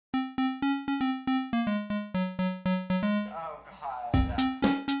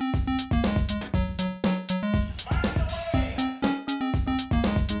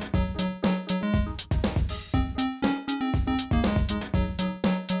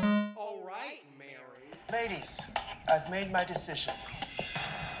Ladies, I've made my decision.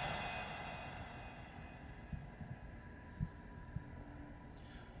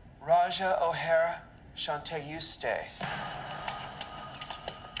 Raja O'Hara, Shantae, you stay.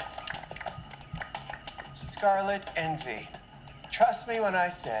 Scarlet Envy, trust me when I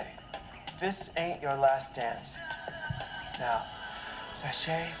say, this ain't your last dance. Now,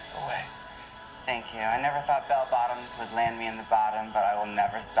 sashay away. Thank you. I never thought bell bottoms would land me in the bottom, but I will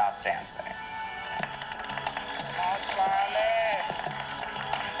never stop dancing. Come on, Scarlet.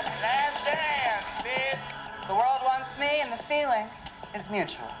 Last dance, bitch. The world wants me, and the feeling is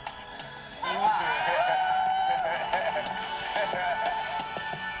mutual. I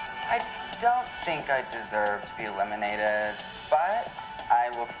don't think I deserve to be eliminated, but I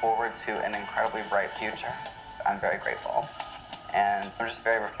look forward to an incredibly bright future. I'm very grateful, and I'm just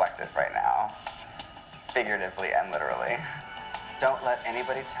very reflective right now, figuratively and literally. Don't let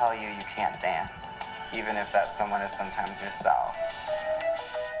anybody tell you you can't dance, even if that someone is sometimes yourself.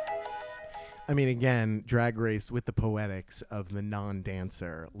 I mean, again, Drag Race with the poetics of the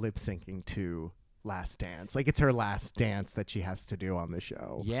non-dancer lip-syncing to Last Dance. Like, it's her last dance that she has to do on the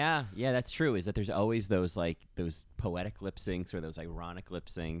show. Yeah, that's true. Is that there's always those poetic lip syncs or those ironic lip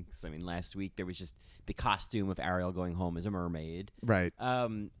syncs. I mean, last week there was just the costume of Ariel going home as a mermaid. Right.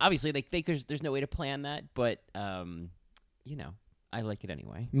 Obviously, there's no way to plan that, but you know, I like it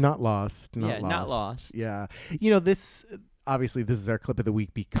anyway. Not lost. Not lost. Yeah. You know, this obviously this is our clip of the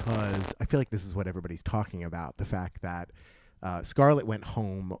week because I feel like this is what everybody's talking about. The fact that Scarlett went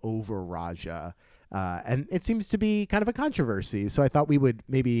home over Raja. And it seems to be kind of a controversy. So I thought we would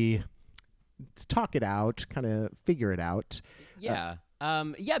maybe talk it out, kind of figure it out. Yeah.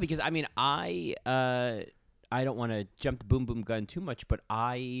 Because I mean, I don't want to jump the boom boom gun too much, but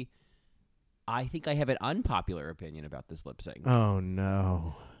I think I have an unpopular opinion about this lip sync. Oh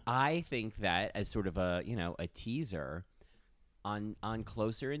no. I think that as sort of a teaser on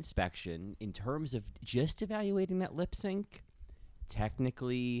closer inspection in terms of just evaluating that lip sync,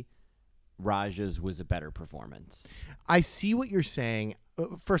 technically Raja's was a better performance. I see what you're saying.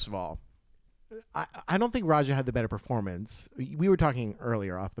 First of all, I don't think Raja had the better performance. We were talking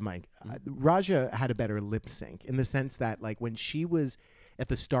earlier off the mic. Raja had a better lip sync in the sense that, like, when she was at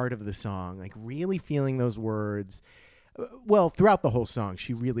the start of the song, like, really feeling those words. Well, throughout the whole song,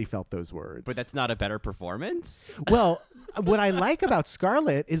 she really felt those words. But that's not a better performance? Well, what I like about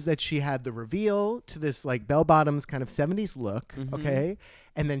Scarlett is that she had the reveal to this, like, bell-bottoms kind of 70s look, okay?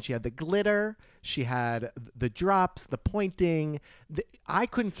 And then she had the glitter. She had the drops, the pointing. I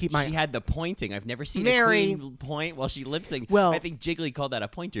couldn't keep my... She had the pointing. I've never seen Mary. a queen point while she lip-synced. Well, I think Jiggly called that a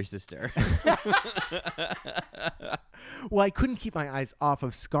pointer sister. Well, I couldn't keep my eyes off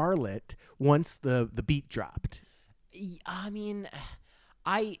of Scarlett once the beat dropped. I mean,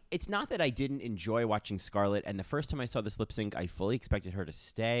 it's not that I didn't enjoy watching Scarlett, and the first time I saw this lip sync, I fully expected her to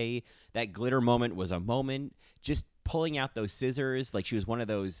stay. That glitter moment was a moment. Just pulling out those scissors, like she was one of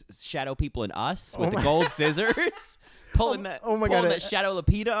those shadow people in Us with the gold scissors, pulling that Shadow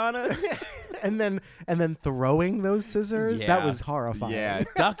Lapita on us, and then throwing those scissors. Yeah. That was horrifying. Yeah,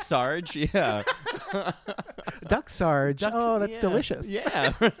 Duck Sarge. Yeah, Duck Sarge. Oh, that's delicious.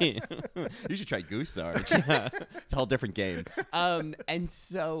 Yeah, right. You should try Goose Sarge. Yeah. It's a whole different game. And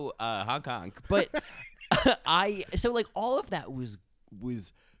so Hong Kong, but so like all of that was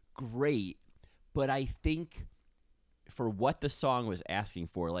great, but I think for what the song was asking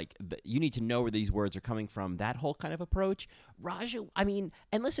for, like, you need to know where these words are coming from, that whole kind of approach. Raja, I mean,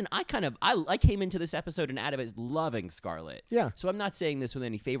 and listen, I came into this episode and out of it loving Scarlett. Yeah. So I'm not saying this with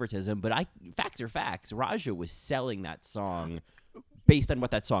any favoritism, but facts are facts. Raja was selling that song based on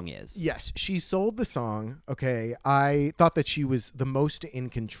what that song is. Yes, she sold the song. Okay. I thought that she was the most in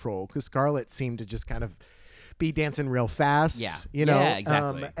control because Scarlett seemed to just kind of be dancing real fast. Yeah. You know? Yeah,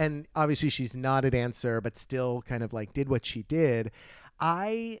 exactly. And obviously she's not a dancer, but still kind of like did what she did.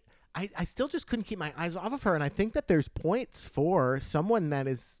 I still just couldn't keep my eyes off of her. And I think that there's points for someone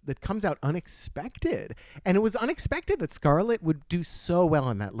that comes out unexpected. And it was unexpected that Scarlett would do so well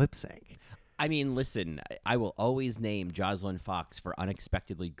on that lip sync. I mean, listen, I will always name Jocelyn Fox for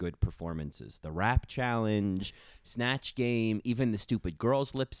unexpectedly good performances. The rap challenge, Snatch Game, even the Stupid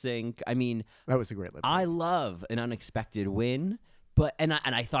Girls lip sync. I mean, that was a great lip sync. I love an unexpected win, but and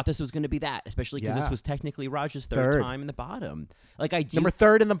I thought this was going to be that, especially because this was technically Raja's third time in the bottom. Like number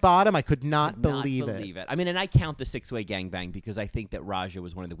third in the bottom. I could not believe it. I mean, and I count the 6-way gangbang because I think that Raja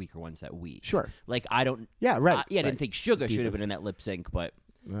was one of the weaker ones that week. Sure. Like I don't. Yeah. Right. I didn't think Sugar should have been in that lip sync, but.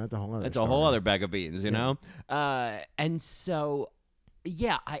 That's a whole other. That's a whole other bag of beans, you know. And so,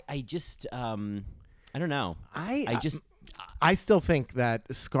 yeah, I just I don't know. I still think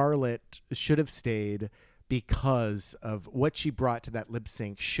that Scarlett should have stayed because of what she brought to that lip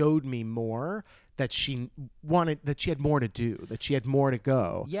sync showed me more that she had more to do, that she had more to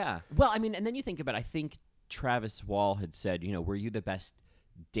go. Yeah. Well, I mean, and then you think about it, I think Travis Wall had said, were you the best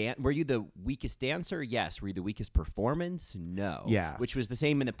were you the weakest dancer? Yes. Were you the weakest performance? No. Yeah. Which was the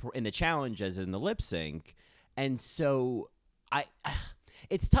same in the challenge as in the lip sync. And so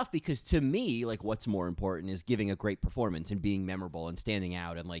it's tough because to me, like, what's more important is giving a great performance and being memorable and standing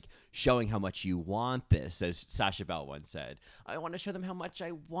out and like showing how much you want this, as Sasha Bell once said. I want to show them how much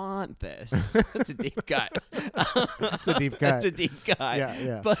I want this. That's a deep cut. It's a deep cut. It's a deep cut.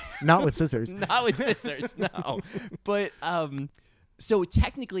 Yeah. But not with scissors. Not with scissors, no. But so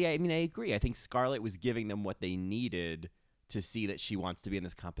technically, I mean, I agree. I think Scarlett was giving them what they needed to see that she wants to be in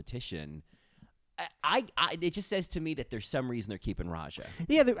this competition. It just says to me that there's some reason they're keeping Raja.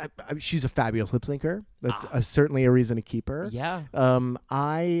 Yeah, she's a fabulous lip syncer. That's certainly a reason to keep her. Yeah.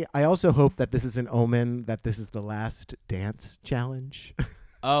 I also hope that this is an omen that this is the last dance challenge.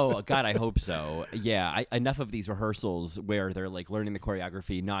 Oh, God, I hope so. Yeah, enough of these rehearsals where they're like learning the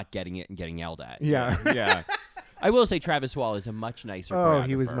choreography, not getting it, and getting yelled at. Yeah. Yeah. I will say Travis Wall is a much nicer Oh,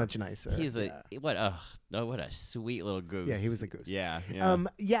 he was choreographer. much nicer. He's what a sweet little goose. Yeah, he was a goose. Yeah.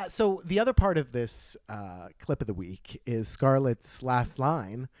 So the other part of this clip of the week is Scarlett's last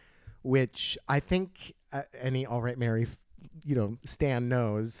line, which I think any All Right Mary, Stan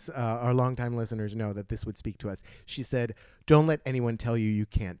knows, our longtime listeners know that this would speak to us. She said, "Don't let anyone tell you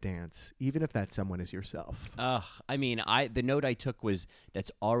can't dance, even if that someone is yourself." I mean, the note I took was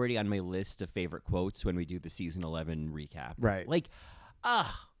that's already on my list of favorite quotes when we do the season 11 recap. Right. Like,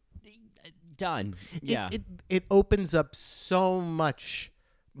 done. Yeah. It opens up so much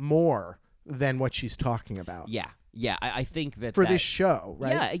more than what she's talking about. Yeah. I think that for this show,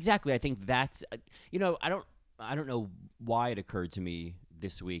 right? Yeah, exactly. I think that's I don't know why it occurred to me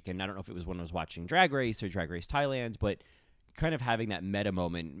this week, and I don't know if it was when I was watching Drag Race or Drag Race Thailand, but kind of having that meta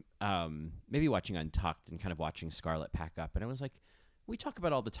moment, maybe watching Untucked and kind of watching Scarlett pack up, and I was like, we talk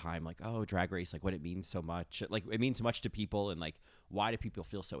about all the time, like, oh, Drag Race, like what it means so much, like it means so much to people, and like why do people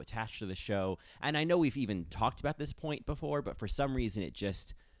feel so attached to the show? And I know we've even talked about this point before, but for some reason it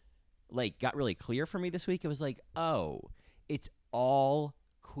just like got really clear for me this week. It was like, oh, it's all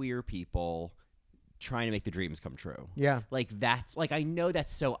queer people trying to make the dreams come true. Yeah. Like that's like, I know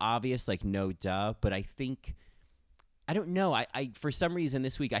that's so obvious, like no duh, but I think, I don't know. I for some reason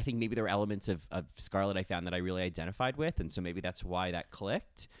this week, I think maybe there were elements of Scarlett I found that I really identified with. And so maybe that's why that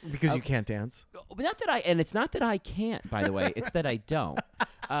clicked. Because you can't dance. But not that and it's not that I can't, by the way, it's that I don't.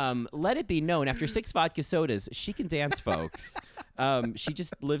 Let it be known, after 6 vodka sodas, she can dance, folks. She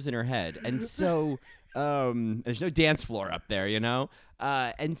just lives in her head. And so there's no dance floor up there,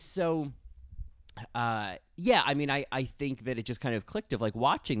 and so yeah, I mean, I think that it just kind of clicked of like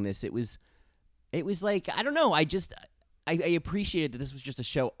watching this. It was like, I don't know. I appreciated that this was just a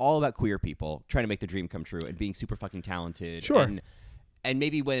show all about queer people trying to make the dream come true and being super fucking talented. Sure. And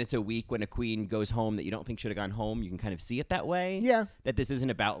maybe when it's a week when a queen goes home that you don't think should have gone home, you can kind of see it that way. Yeah. That this isn't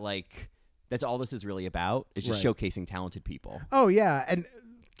about like, that's all this is really about. It's just showcasing talented people. Oh, yeah. And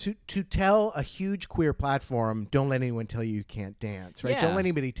to tell a huge queer platform, don't let anyone tell you can't dance, right? Yeah. Don't let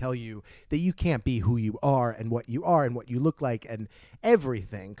anybody tell you that you can't be who you are and what you look like and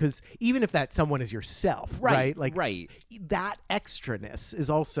everything. Because even if that someone is yourself, right? Like that extraness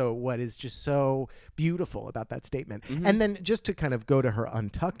is also what is just so beautiful about that statement. Mm-hmm. And then just to kind of go to her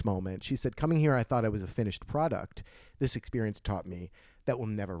Untucked moment, she said, "Coming here, I thought I was a finished product. This experience taught me that will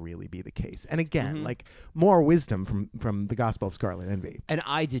never really be the case." And again, like more wisdom from the Gospel of Scarlet Envy. And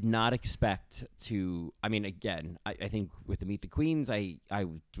I did not expect to, I mean, again, I think with the Meet the Queens, I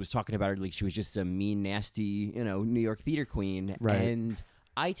was talking about her like she was just a mean, nasty, New York theater queen. Right. And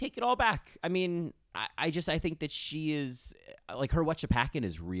I take it all back. I mean, I think that she is, like her What You Packin'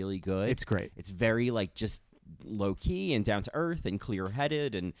 is really good. It's great. It's very like just low key and down to earth and clear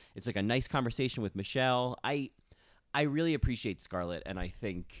headed. And it's like a nice conversation with Michelle. I really appreciate Scarlett, and I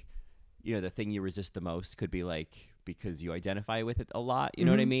think, the thing you resist the most could be like because you identify with it a lot. You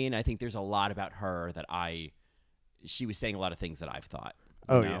know what I mean? I think there's a lot about her that she was saying a lot of things that I've thought.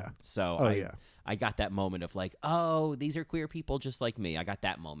 Oh, yeah. So I got that moment of like, oh, these are queer people just like me. I got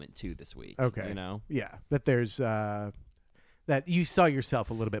that moment too this week. Okay. Yeah. That there's that you saw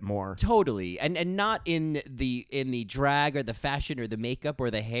yourself a little bit more. Totally. And not in the drag or the fashion or the makeup or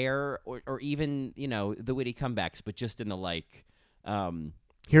the hair or even, the witty comebacks, but just in the like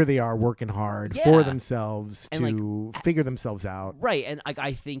here they are working hard for themselves and to figure themselves out. Right. And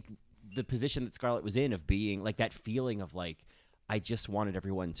I think the position that Scarlett was in of being like that feeling of like, I just wanted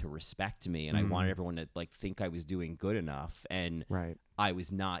everyone to respect me, and I wanted everyone to like think I was doing good enough, and Right. I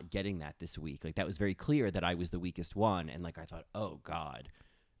was not getting that this week. Like that was very clear that I was the weakest one, and like I thought, oh God.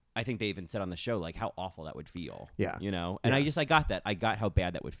 I think they even said on the show like how awful that would feel. Yeah. You know? And I got that. I got how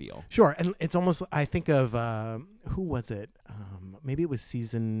bad that would feel. Sure, and it's almost, I think of who was it? Maybe it was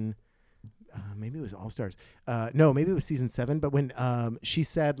season. Maybe it was All Stars. No, maybe it was season 7. But when she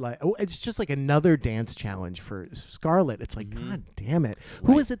said like, "Oh, it's just like another dance challenge for Scarlett," it's like, God damn it!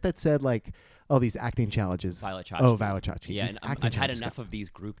 Who was it that said like, "Oh, these acting challenges"? Violet Chachki. Oh, Violet Chachki. Yeah, These and acting I've had challenges. enough of these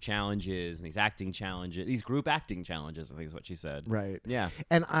group challenges and these acting challenges. These group acting challenges, I think is what she said. Right. Yeah.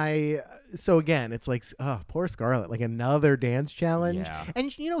 And so again, it's like, oh, poor Scarlett, like another dance challenge. Yeah.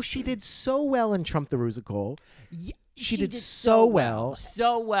 And you know, she did so well in Trump the Rusical. Yeah, She did so well.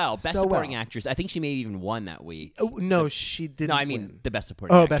 So well. Best So supporting well. actress. I think she may have even won that week. Oh, no, she didn't. No, I mean win. the best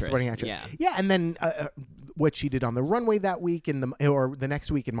supporting actress. Best supporting actress. Yeah. Yeah, and then what she did on the runway that week or the next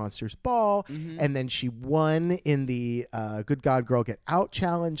week in Monsters Ball, and then she won in the Good God Girl Get Out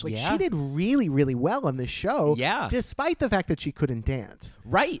challenge. Like Yeah. she did really, really well on this show. Yeah. Despite the fact that she couldn't dance.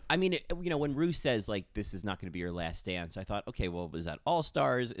 Right. I mean, when Rue says, like, this is not going to be your last dance, I thought, okay, well, is that All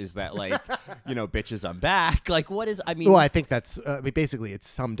Stars? Is that, like, bitches, I'm back? Like, what is, I mean. Well, I think that's basically it's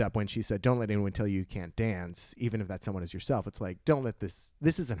summed up when she said, "Don't let anyone tell you can't dance, even if that someone is yourself." It's like, don't let this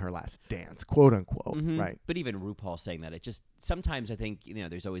isn't her last dance, quote unquote, right? But even RuPaul saying that, it just, sometimes I think,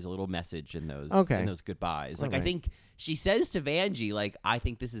 there's always a little message in those, Okay. in those goodbyes. Like, I Alright. think she says to Vanjie, like, I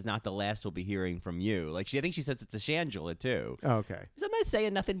think this is not the last we'll be hearing from you. Like, I think she says it to Shangela, too. Okay. So I'm not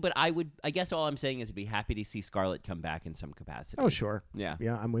saying nothing, but I guess all I'm saying is I'd be happy to see Scarlett come back in some capacity. Oh, sure. Yeah.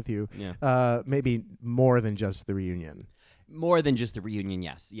 Yeah, I'm with you. Yeah. Maybe more than just the reunion. More than just a reunion,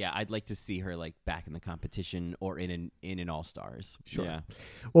 yes. Yeah, I'd like to see her like back in the competition or in an All Stars. Sure. Yeah.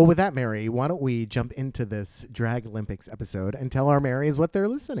 Well, with that, Mary, why don't we jump into this Draglympics episode and tell our Marys what they're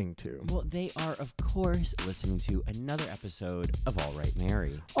listening to? Well, they are, of course, listening to another episode of All Right,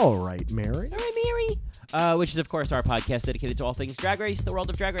 Mary. All right, Mary. All right, Mary. Which is, of course, our podcast dedicated to all things Drag Race, the world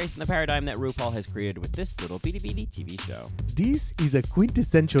of Drag Race, and the paradigm that RuPaul has created with this little bitty TV show. This is a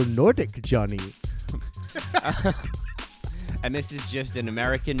quintessential Nordic, Johnny. And this is just an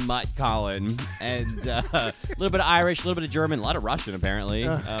American mutt, Colin. And a little bit of Irish, a little bit of German, a lot of Russian, apparently.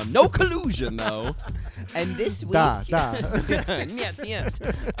 No collusion, though. And this week... Da. Nyet, nyet.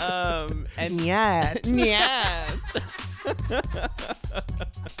 And Nyet. Nyet.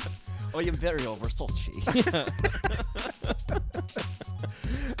 Oh, you're very over salty.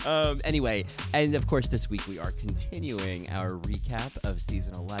 Anyway, and of course this week we are continuing our recap of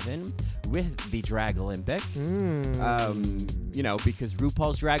season 11 with the Draglympics. Because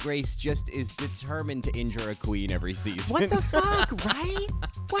RuPaul's Drag Race just is determined to injure a queen every season. What the fuck, right?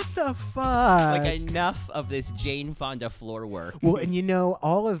 What the fuck? Like enough of this Jane Fonda floor work. Well, and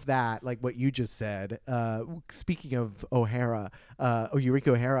all of that, like what you just said, speaking of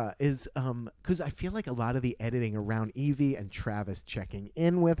Eureka O'Hara, is because I feel like a lot of the editing around Evie and Travis checking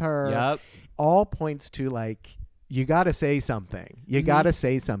in with her all points to like, you got to say something. You got to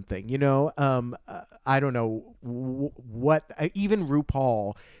say something. I don't know what. Even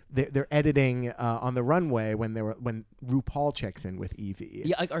RuPaul, they're editing on the runway when RuPaul checks in with Evie.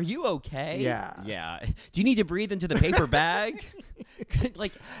 Yeah, like, are you okay? Yeah. Do you need to breathe into the paper bag?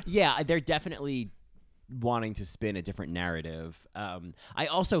 They're definitely wanting to spin a different narrative. I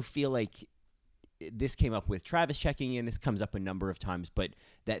also feel like this came up with Travis checking in. This comes up a number of times, but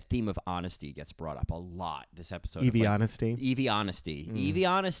that theme of honesty gets brought up a lot this episode. Evie honesty. Evie honesty. Evie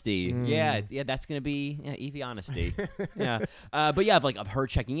honesty. Yeah, that's gonna be Evie honesty. Yeah, of her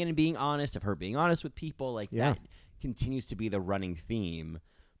checking in and being honest, of her being honest with people, like that continues to be the running theme.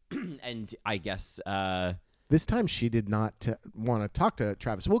 And I guess this time she did not want to talk to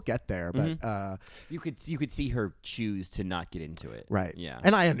Travis. We'll get there, but you could see her choose to not get into it. Right. Yeah.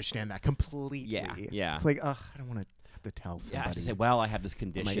 And I understand that completely. Yeah. It's like, I don't want to have to tell somebody. Yeah, I have to say, well, I have this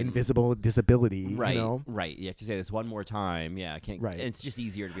condition. My invisible disability. Right. You know? Right. You have to say this one more time. Yeah. I can't. Right. It's just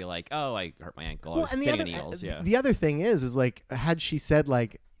easier to be like, oh, I hurt my ankle. Well, I was and sitting in heels. Yeah. the other thing is like, had she said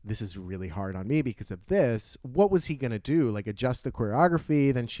like, this is really hard on me because of this, what was he going to do? Like adjust the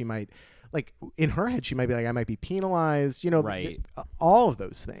choreography? Then she might, like in her head, she might be like, I might be penalized, Right. All of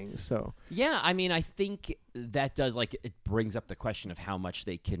those things. So yeah, I mean, I think that does it brings up the question of how much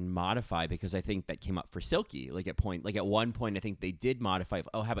they can modify, because I think that came up for Silky. At one point, I think they did modify.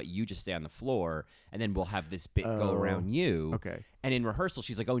 Oh, how about you just stay on the floor and then we'll have this bit go around you. Okay. And in rehearsal,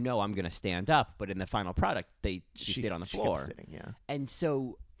 she's like, oh no, I'm going to stand up. But in the final product, she stayed on the floor. She kept sitting, yeah. And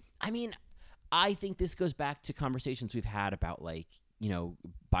so, I mean, I think this goes back to conversations we've had about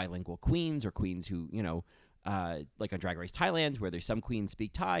bilingual queens or queens who, like on Drag Race Thailand, where there's some queens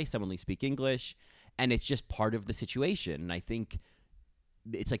speak Thai, some only speak English, and it's just part of the situation. And I think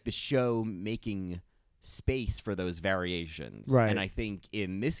it's like the show making space for those variations. Right. And I think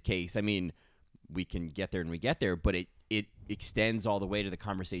in this case, I mean, we can get there and we get there, but it extends all the way to the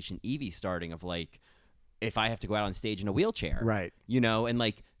conversation Evie's starting of like, if I have to go out on stage in a wheelchair, Right. you know, and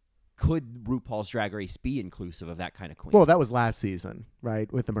like, could RuPaul's Drag Race be inclusive of that kind of queen? Well, that was last season,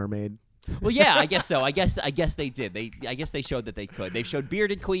 right, with the mermaid. Well, yeah, I guess so. I guess they did. I guess they showed that they could. They've showed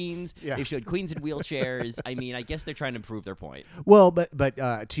bearded queens. Yeah. They've showed queens in wheelchairs. I mean, I guess they're trying to prove their point. Well, but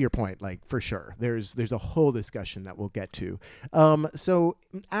to your point, like for sure, there's a whole discussion that we'll get to. So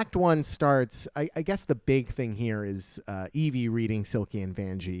Act 1 starts. I guess the big thing here is Evie reading Silky and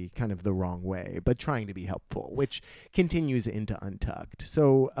Vanjie kind of the wrong way, but trying to be helpful, which continues into Untucked.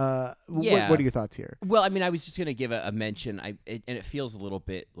 So what are your thoughts here? Well, I mean, I was just gonna give a mention. And it feels a little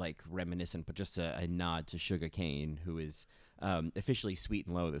bit like reminiscent, but just a nod to Sugar Cane, who is officially sweet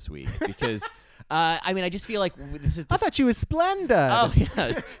and low this week because. I mean, I just feel like this is. I thought she was splendid. Oh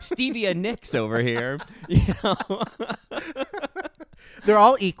yeah, Stevia Nicks over here. You know, They're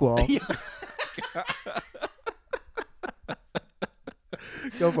all equal.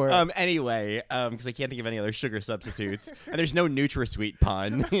 Go for it. Anyway, because I can't think of any other sugar substitutes, and there's no NutraSweet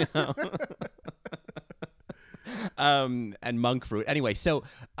pun. You know. And monk fruit. Anyway, so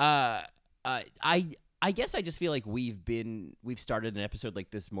I guess I just feel like we've started an episode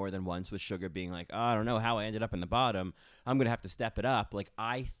like this more than once with Sugar being like, oh, I don't know how I ended up in the bottom. I'm gonna have to step it up. Like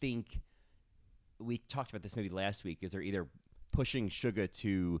I think we talked about this maybe last week. Is they're either pushing Sugar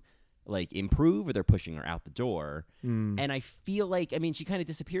to like improve or they're pushing her out the door. And I feel like, I mean, she kind of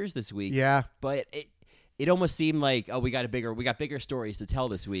disappears this week. Yeah. But it almost seemed like, oh, we got bigger stories to tell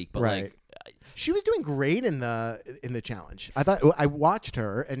this week. But Right. like, She was doing great in the challenge. I thought I watched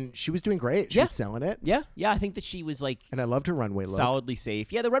her and she was doing great. She was selling it. yeah, I think that she was like And I loved her runway look. solidly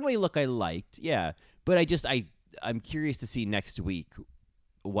safe. Yeah, the runway look I liked. Yeah, but I'm curious to see next week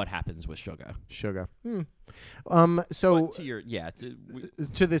what happens with Sugar. So But to your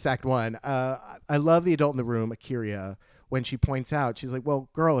to this Act 1, I love the adult in the room, Akira, when she points out, she's like, well,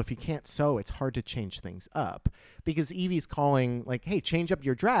 girl, if you can't sew, it's hard to change things up. Because Evie's calling, like, hey, change up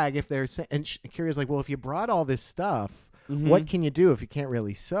your drag if they're... And Akira's like, well, if you brought all this stuff, what can you do if you can't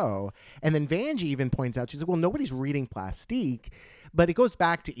really sew? And then Vanjie even points out, she's like, well, nobody's reading Plastique. But it goes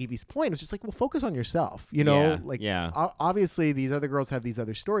back to Evie's point. It's just like, well, focus on yourself. You know, obviously these other girls have these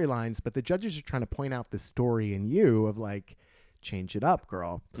other storylines, but the judges are trying to point out this story in you of like, change it up,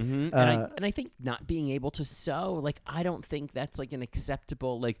 girl. And I think not being able to sew, like, I don't think that's like an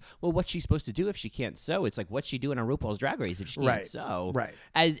acceptable, like, well, what's she supposed to do if she can't sew? It's like, what's she doing on RuPaul's Drag Race if she can't sew? Right.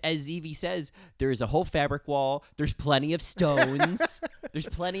 As Evie says, there's a whole fabric wall. There's plenty of stones.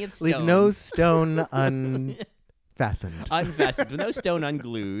 Leave no stone unfastened. Unfastened, with no stone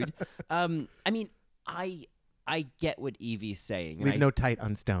unglued. I mean, I get what Evie's saying. Leave no tight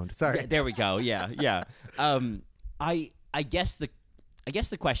unstoned. Sorry. Yeah, there we go. Yeah. I guess the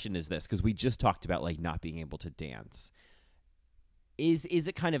question is this, because we just talked about like not being able to dance. Is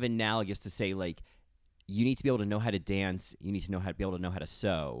it kind of analogous to say like you need to be able to know how to dance, you need to be able to know how to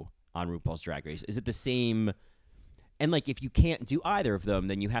sew on RuPaul's Drag Race? Is it the same? And like if you can't do either of them,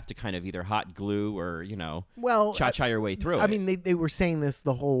 then you have to kind of either hot glue or cha-cha your way through it. I mean, they were saying this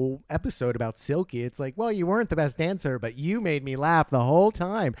the whole episode about Silky. It's like, well, you weren't the best dancer, but you made me laugh the whole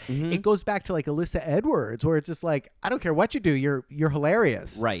time. It goes back to like Alyssa Edwards, where it's just like, I don't care what you do, you're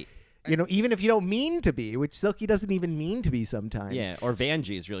hilarious. Right. You know, even if you don't mean to be, which Silky doesn't even mean to be sometimes. Yeah, or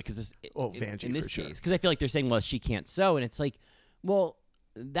Vanjie is really, because Vanjie in this for sure. case, because I feel like they're saying, well, she can't sew, and it's like, well,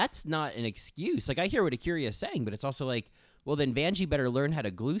 that's not an excuse. Like I hear what Akira is saying, but it's also like, well, then Vanjie better learn how to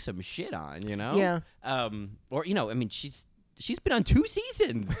glue some shit on, you know? Yeah. Or I mean, she's been on 2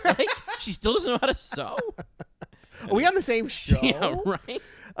 seasons. Like she still doesn't know how to sew. Are we on the same show? Yeah,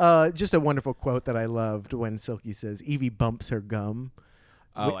 right. Just a wonderful quote that I loved when Silky says Evie bumps her gum.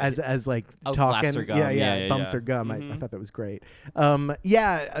 As like talking, flaps her gum. Yeah, bumps her gum. I thought that was great.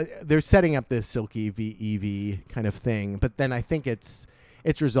 They're setting up this Silky v Evie kind of thing, but then I think it's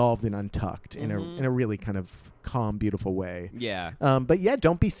resolved in Untucked in a really kind of calm, beautiful way. Yeah. But yeah,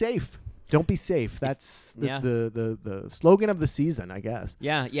 don't be safe. Don't be safe. That's the slogan of the season, I guess.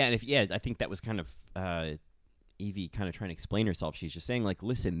 Yeah, and I think that was kind of Evie kind of trying to explain herself. She's just saying, like,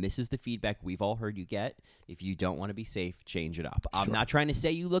 listen, this is the feedback we've all heard you get. If you don't want to be safe, change it up. I'm not trying to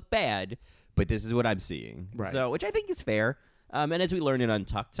say you look bad, but this is what I'm seeing. Right. So, which I think is fair. And as we learn in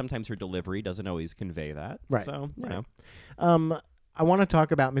Untucked, sometimes her delivery doesn't always convey that. Right. So, you know. I want to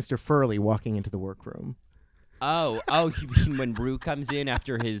talk about Mr. Furley walking into the workroom. Oh, you mean when Rue comes in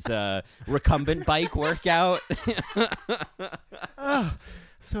after his recumbent bike workout? Oh,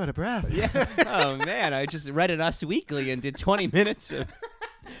 so out of breath. Yeah. Oh, man, I just read an Us Weekly and did 20 minutes of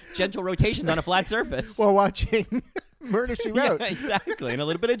gentle rotations on a flat surface. While watching Murder, She Yeah, Wrote. exactly. And a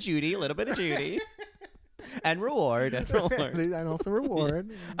little bit of Judy, And reward. And also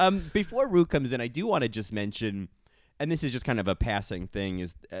reward. Before Rue comes in, I do want to just mention, and this is just kind of a passing thing,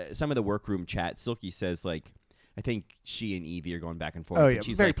 is some of the workroom chat. Silky says, like, I think she and Evie are going back and forth. Oh, and yeah.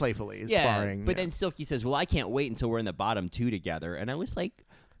 she's Very like, playfully. yeah, Sparring. but yeah. then Silky says, well, I can't wait until we're in the bottom two together. And I was like,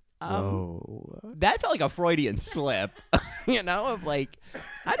 Whoa. that felt like a Freudian slip, of like,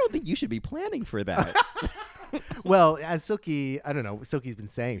 I don't think you should be planning for that. Well, as Silky, I don't know, Silky's been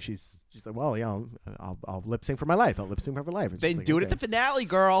saying, she's like, well, I'll lip sync for my life. I'll lip sync for my life. It's Then just like, do it okay. at the finale,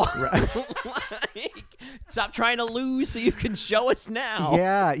 girl. Like, stop trying to lose so you can show us now.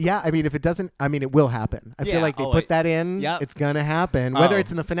 Yeah. I mean, if it doesn't, it will happen. I feel like they put that in. Yep. It's gonna happen, whether Oh.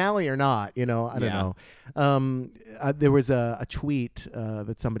 it's in the finale or not. I don't know. There was a tweet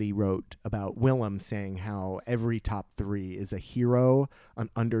that somebody wrote about Willem saying how every top three is a hero, an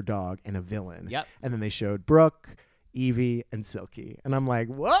underdog, and a villain. Yep. And then they showed Brooke, Evie, and Silky, and I'm like,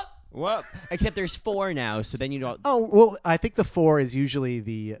 what? What? Except there's 4 now, so then you don't. Oh, well, I think the 4 is usually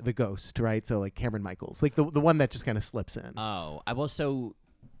the ghost, right? So like Cameron Michaels, like the one that just kind of slips in. Oh,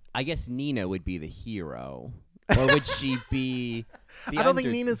 I guess Nina would be the hero. Or would she be the I don't think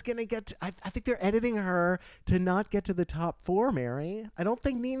Nina's going to get I think they're editing her to not get to the top 4, Mary. I don't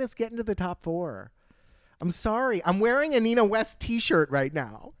think Nina's getting to the top 4. I'm sorry. I'm wearing a Nina West t-shirt right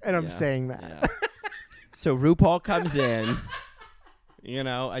now, and I'm saying that. Yeah. So RuPaul comes in, be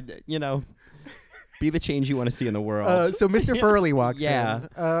the change you want to see in the world. So Mr. Furley walks Yeah.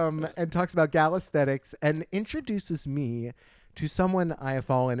 in and talks about gal aesthetics and introduces me to someone I have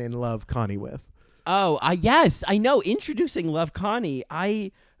fallen in love, Connie, with. Oh, yes, I know. Introducing Love Connie,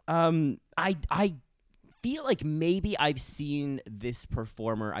 I feel like maybe I've seen this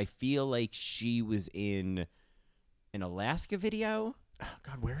performer. I feel like she was in an Alaska video. Oh,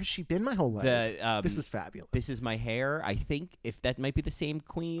 God, where has she been my whole life? This was fabulous. This Is My Hair. I think if that might be the same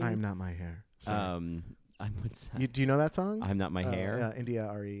queen. I'm Not My Hair. Sorry. What's that? Do you know that song? I'm Not My Hair. India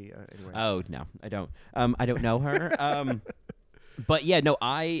Ari. Anyway. Oh no, I don't. I don't know her. But yeah, no,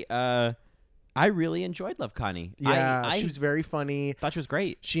 I really enjoyed Love Connie. Yeah, she was very funny. Thought she was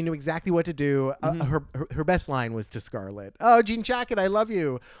great. She knew exactly what to do. Her best line was to Scarlett. Oh, Jean Jacket, I love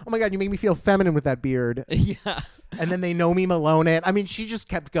you. Oh my God, you make me feel feminine with that beard. Yeah. And then they know me Malone it. I mean, she just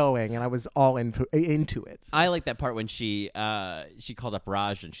kept going, and I was all into it. I like that part when she called up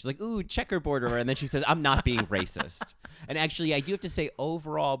Raj and she's like, "Ooh, checkerboard," and then she says, "I'm not being racist." And actually, I do have to say,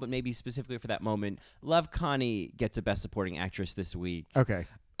 overall, but maybe specifically for that moment, Love Connie gets a Best Supporting Actress this week. Okay.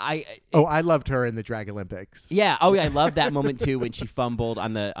 I loved her in the Draglympics. Yeah. Oh, yeah. I love that moment too when she fumbled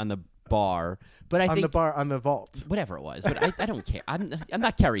on the bar. But I think on the vault, whatever it was. But I don't care. I'm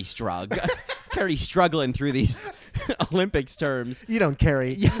not Carrie Strug. Carrie struggling through these Olympics terms. You don't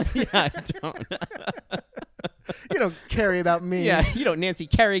carry. Yeah, I don't. You don't carry about me. Yeah, you don't Nancy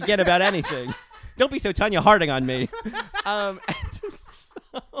Kerrigan about anything. Don't be so Tanya Harding on me.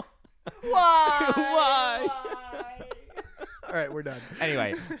 Why? All right, we're done.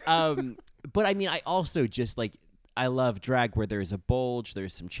 Anyway, but I mean, I also just like I love drag where there's a bulge,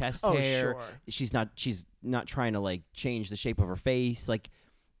 there's some chest hair. Sure. She's not trying to like change the shape of her face. Like,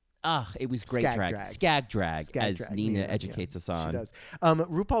 it was great skag drag, as Nina educates us on. She does.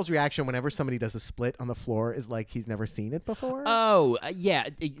 RuPaul's reaction whenever somebody does a split on the floor is like he's never seen it before. Oh, yeah.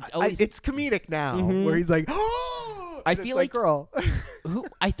 It's always it's comedic now, where he's like, oh. I feel like girl.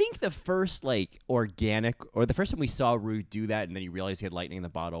 I think the first like organic or the first time we saw Ru do that and then he realized he had lightning in the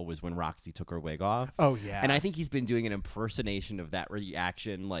bottle was when Roxy took her wig off. Oh yeah. And I think he's been doing an impersonation of that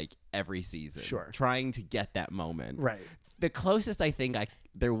reaction like every season. Sure. Trying to get that moment. Right. The closest I think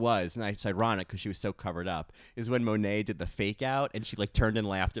there was, and it's ironic because she was so covered up, is when Monet did the fake out and she like turned and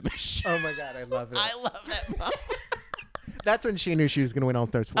laughed at Michelle. Oh my God, I love it. I love that moment. That's when she knew she was going to win All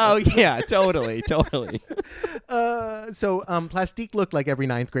Stars 4. Oh yeah, totally. So Plastique looked like every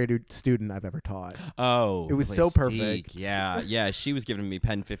 9th grade student I've ever taught. Oh, it was so perfect. Yeah. She was giving me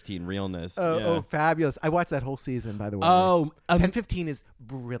Pen 15 realness. Oh, fabulous! I watched that whole season, by the way. Oh, Pen 15 is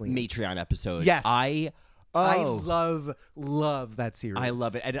brilliant. Matreon episode. Yes, I love that series. I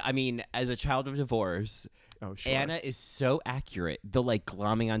love it. And I mean, as a child of divorce, sure. Anna is so accurate. The like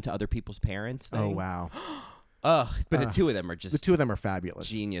glomming onto other people's parents thing. Oh wow. But the two of them are fabulous.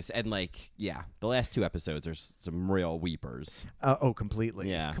 Genius. And like, yeah, the last 2 episodes are some real weepers. Completely.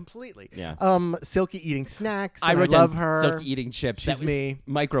 Yeah. Completely. Yeah. Silky eating snacks. I love down her. Silky eating chips. She's that was me.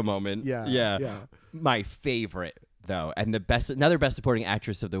 Micro moment. Yeah. Yeah. Yeah. My favorite, though, and another best supporting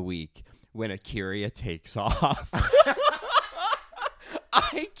actress of the week, when Akira takes off.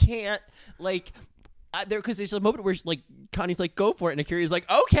 I can't, like, because there's a moment where like Connie's like, go for it, and Akira's like,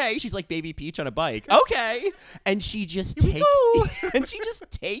 okay. She's like Baby Peach on a bike, okay, and she just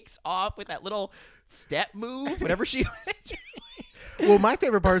takes off with that little step move, whatever she was doing. Well, my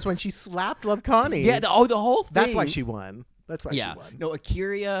favorite part is when she slapped Love Connie. Yeah, the whole thing. That's why she won. She won. No,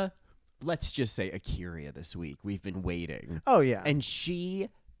 Akira. Let's just say Akira this week. We've been waiting. Oh yeah, and she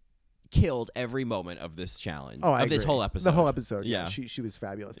killed every moment of this challenge. Oh, I of this agree. whole episode. The whole episode. Yeah. She was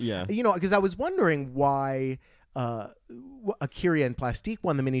fabulous. Yeah. You know, because I was wondering why Akira and Plastique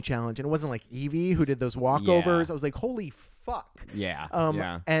won the mini challenge, and it wasn't like Evie who did those walkovers. Yeah. I was like, holy fuck. Yeah.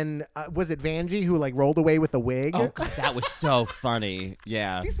 And was it Vanjie who like rolled away with the wig? Oh God, that was so funny.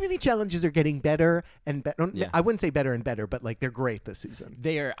 Yeah. These mini challenges are getting better and better. Yeah. I wouldn't say better and better, but like they're great this season.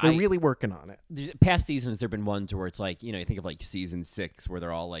 They're really working on it. Past seasons, there've been ones where it's like, you know, you think of like season 6 where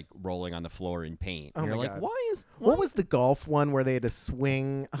they're all like rolling on the floor in paint. Oh and you're my like, God. what What was the golf one where they had to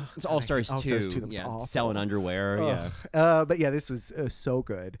swing? Oh, It's All Stars 2. That was Yeah. awful. Selling underwear. Yeah. But yeah, this was so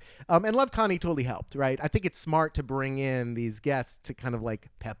good. And Love Connie totally helped, right? I think it's smart to bring in these guests to kind of like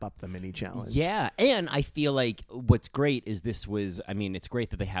pep up the mini challenge. Yeah, and I feel like what's great is it's great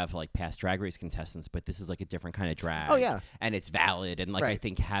that they have like past Drag Race contestants, but this is like a different kind of drag. Oh, yeah. And it's valid, and like I Right.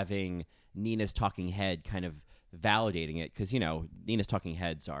 think having Nina's talking head kind of validating it, because, you know, Nina's talking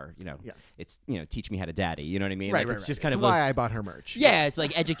heads are, you know, Yes. it's, you know, teach me how to daddy, you know what I mean? Right, Like, right, it's just right. kind It's of why I bought her merch. Yeah, it's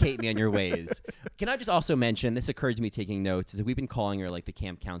like educate me on your ways. Can I just also mention, this occurred to me taking notes, is that we've been calling her like the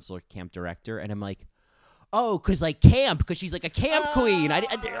camp counselor, camp director, and I'm like, oh, because like camp, because she's like a camp queen.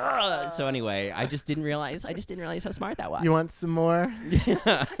 So anyway, I just didn't realize how smart that was. You want some more?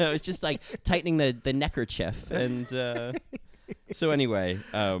 Yeah, it was just like tightening the neckerchief, and so anyway,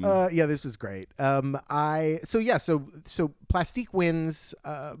 Yeah, this was great. So Plastique wins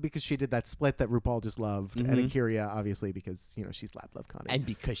because she did that split that RuPaul just loved, and Akira obviously because you know she slapped Love Connie. and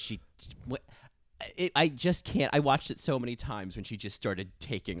because I just can't. I watched it so many times when she just started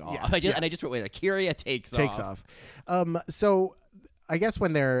taking off. Yeah, I just went, wait, Akira takes off. So I guess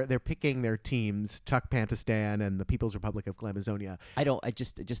when they're picking their teams, Tuck Pantistan and the People's Republic of Glamazonia. I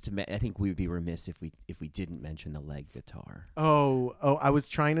think we would be remiss if we didn't mention the leg guitar. Oh, I was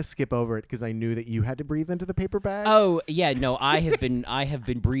trying to skip over it because I knew that you had to breathe into the paper bag. Oh yeah, no, I have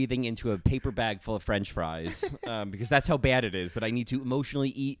been breathing into a paper bag full of French fries because that's how bad it is that I need to emotionally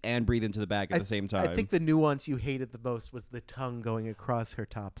eat and breathe into the bag at the same time. I think the nuance you hated the most was the tongue going across her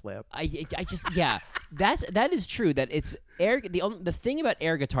top lip. I just that is true that it's air. The thing about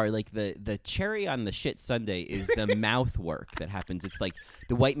air guitar, like the cherry on the shit sundae, is the mouth work that happens. It's like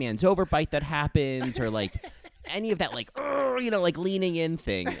the white man's overbite that happens, or like any of that, like like leaning in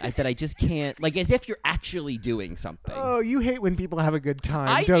thing that I just can't, like, as if you're actually doing something. Oh, you hate when people have a good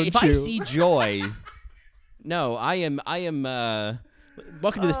time, don't if you? I see joy, no, I am.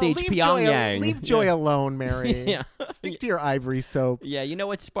 Welcome to the stage, Pyongyang. Leave joy alone, Mary. Yeah. Stick to your ivory soap. Yeah, you know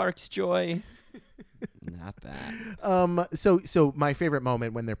what sparks joy? Not that. So my favorite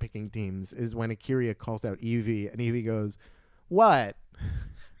moment when they're picking teams is when Akira calls out Evie, and Evie goes, "What?"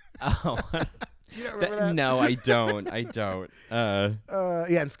 Oh. You don't remember that? No, I don't.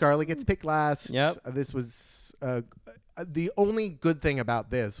 Yeah, and Scarlett gets picked last. Yep. This was the only good thing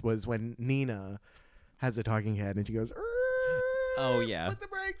about this was when Nina has a talking head and she goes, Oh, yeah. put the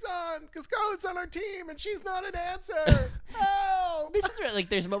brakes on, because Scarlett's on our team and she's not a dancer. Oh, This is where, like,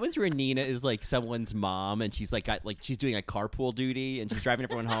 there's moments where Nina is like someone's mom, and she's like she's doing a carpool duty, and she's driving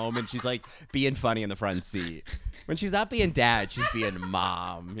everyone home, and she's like being funny in the front seat. When she's not being dad, she's being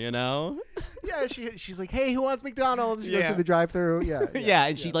mom. You know? yeah. She's like, hey, who wants McDonald's? She goes Yeah. to the drive-through. Yeah, Yeah,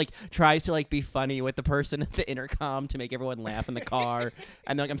 and she like tries to like be funny with the person at the intercom to make everyone laugh in the car.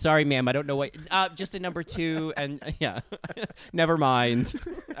 And they're like, I'm sorry, ma'am, I don't know what. Just a number 2, and yeah, never mind.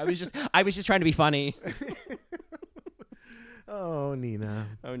 I was just trying to be funny. Oh, Nina.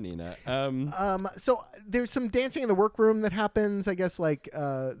 Oh, Nina. So there's some dancing in the workroom that happens. I guess like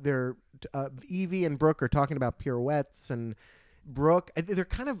Evie and Brooke are talking about pirouettes, and Brooke, they're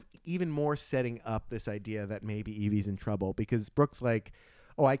kind of even more setting up this idea that maybe Evie's in trouble, because Brooke's like,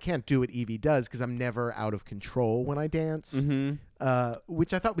 oh, I can't do what Evie does because I'm never out of control when I dance,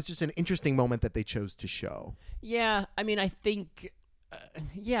 which I thought was just an interesting moment that they chose to show. Yeah, I mean, I think,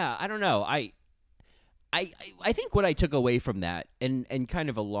 I don't know. I think what I took away from that, and kind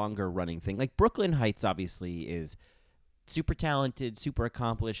of a longer running thing, like Brooklyn Heights obviously is super talented, super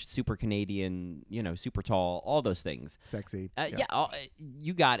accomplished, super Canadian, super tall, all those things. Sexy.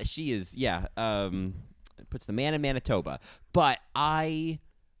 You got it. She is, puts the man in Manitoba. But I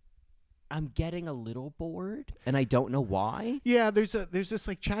I'm getting a little bored, and I don't know why. Yeah, there's this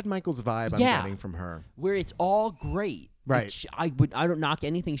like Chad Michaels vibe I'm getting from her. Where it's all great. Right. I don't knock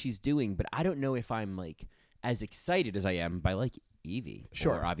anything she's doing, but I don't know if I'm like as excited as I am by like Evie,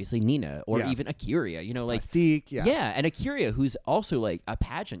 Sure. or obviously Nina, or Yeah. even Akira. You know, like Mystique, yeah. and Akira, who's also like a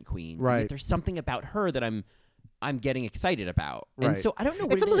pageant queen. Right. Yet there's something about her that I'm getting excited about, and Right. so I don't know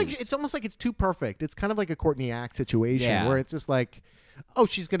what It's almost like is. it's almost like it's too perfect. It's kind of like a Courtney Act situation Yeah. where it's just like, oh,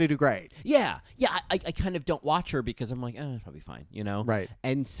 she's gonna do great. Yeah. I kind of don't watch her because I'm like, it's probably fine, you know. Right.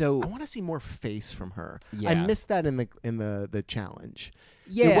 And so I want to see more face from her. I Yeah. missed that in the challenge.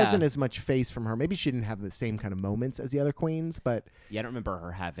 Yeah. There wasn't as much face from her. Maybe she didn't have the same kind of moments as the other queens, but Yeah, I don't remember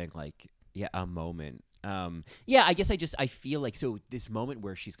her having like a moment. I guess I feel like so this moment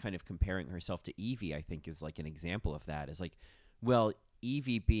where she's kind of comparing herself to Evie, I think is like an example of that. Is like, well,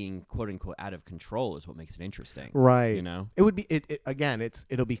 Evie being quote unquote out of control is what makes it interesting, right. You know, It would be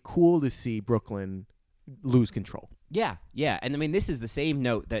it'll be cool to see Brooklyn lose control. yeah. And I mean, this is the same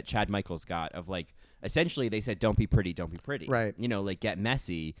note that Chad Michaels got of like essentially they said, "Don't be pretty, don't be pretty," Right. You know, like get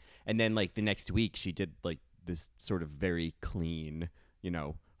messy, and then like the next week she did like this sort of very clean, you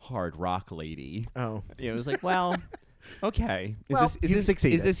know, hard rock lady. Oh. It was like, well, okay. Well, you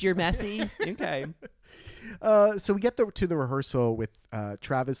succeeded. Is this your messy? Okay. So we get to the rehearsal with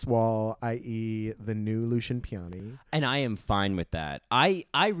Travis Wall, i.e. the new Lucian Piani. And I am fine with that. I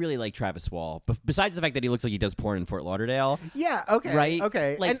really like Travis Wall. Besides the fact that he looks like he does porn in Fort Lauderdale. Yeah, okay. Right?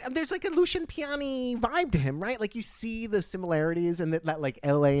 Okay. Like- and there's like a Lucian Piani vibe to him, right? Like you see the similarities and that like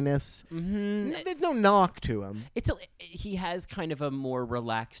LA-ness. Mm-hmm. There's no knock to him. He has kind of a more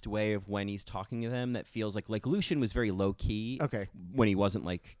relaxed way of when he's talking to them that feels like Lucian was very low key. Okay. When he wasn't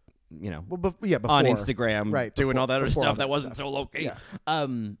like, you know, Well, before. on Instagram, Right, doing all that other before all stuff that that wasn't stuff. so low key. Yeah.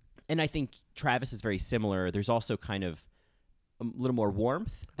 And I think Travis is very similar. There's also kind of a little more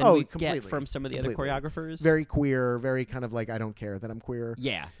warmth than Oh, we completely. get from some of the Completely. other choreographers. Very queer, very kind of like, I don't care that I'm queer.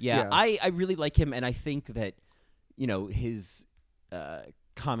 Yeah. Yeah. I really like him, and I think that, you know, his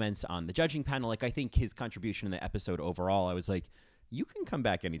comments on the judging panel, like I think his contribution in the episode overall, I was like, you can come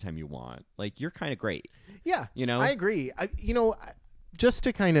back anytime you want. Like, you're kind of great. Yeah. You know? I agree. Just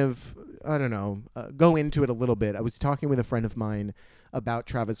to kind of, I don't know, go into it a little bit, I was talking with a friend of mine about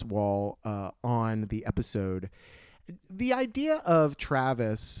Travis Wall on the episode. The idea of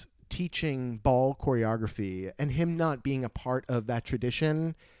Travis teaching ball choreography and him not being a part of that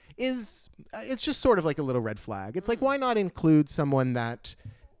tradition it's just sort of like a little red flag. It's like, why not include someone that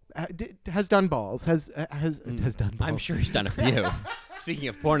has done balls, has done balls. I'm sure he's done a few. Speaking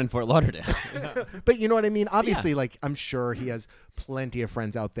of porn in Fort Lauderdale. But you know what I mean? Obviously, like, I'm sure he has plenty of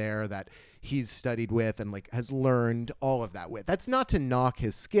friends out there that he's studied with and like has learned all of that with. That's not to knock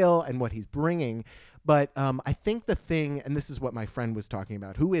his skill and what he's bringing, but I think the thing, and this is what my friend was talking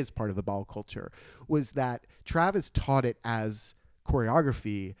about, who is part of the ball culture, was that Travis taught it as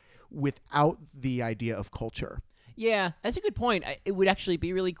choreography without the idea of culture. Yeah, that's a good point. It would actually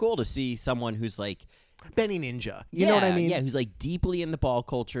be really cool to see someone who's like Benny Ninja. You know what I mean? Yeah, who's like deeply in the ball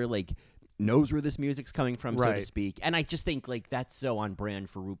culture, like knows where this music's coming from, so to Right. speak. And I just think like that's so on brand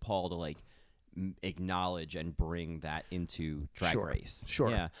for RuPaul to like acknowledge and bring that into Drag Sure, Race. sure.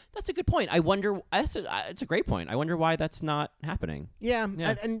 Yeah, that's a good point. I wonder. It's a great point. I wonder why that's not happening. Yeah,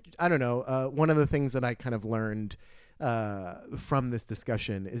 Yeah. And I don't know. One of the things that I kind of learned from this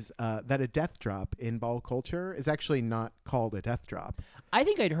discussion is that a death drop in ball culture is actually not called a death drop. I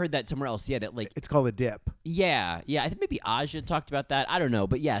think I'd heard that somewhere else. Yeah, that like It's called a dip. yeah. I think maybe Aja talked about that. I don't know,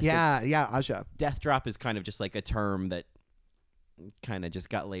 but yes, Yeah, Aja. death drop is kind of just like a term that kind of just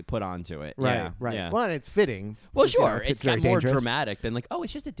got put onto it. Right, Yeah, right. yeah. Well, and it's fitting. Well, 'cause, you know, sure. It's very got more dangerous. dramatic than like, oh,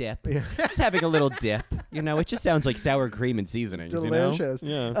 it's just a dip. Just having a little dip. You know, it just sounds like sour cream and seasonings. Delicious. You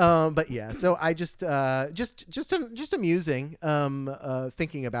know? Yeah. But yeah, so I just amusing.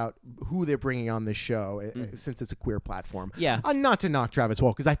 Thinking about who they're bringing on this show since it's a queer platform. Yeah. Not to knock Travis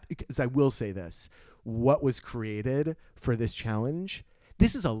Wall, because I will say this: what was created for this challenge.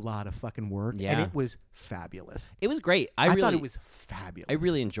 This is a lot of fucking work, and Yeah. it was fabulous. It was great. I thought it was fabulous. I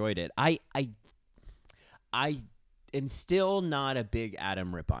really enjoyed it. I am still not a big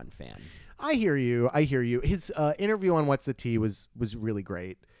Adam Rippon fan. I hear you. His interview on What's the Tea was really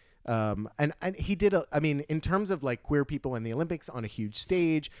great. And he did in terms of like queer people in the Olympics on a huge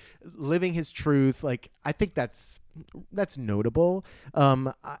stage, living his truth. Like, I think that's notable.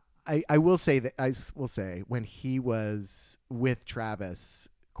 I will say when he was with Travis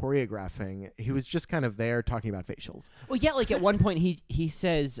choreographing, he was just kind of there talking about facials. Well, yeah, like at one point he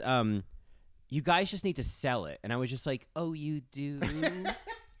says, you guys just need to sell it. And I was just like, oh, you do?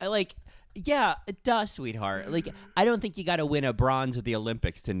 Yeah, duh, sweetheart. Like, I don't think you got to win a bronze at the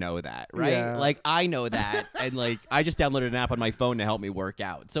Olympics to know that, right? Yeah. Like, I know that, and like, I just downloaded an app on my phone to help me work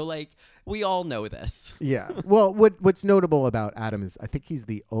out. So, like, we all know this. Yeah. Well, what's notable about Adam is I think he's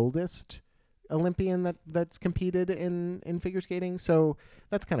the oldest Olympian that's competed in figure skating. So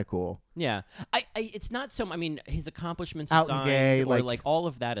that's kind of cool. Yeah, it's not so. I mean, his accomplishments Out and aside, gay, or like all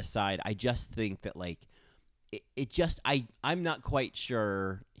of that aside, I just think that like, I'm not quite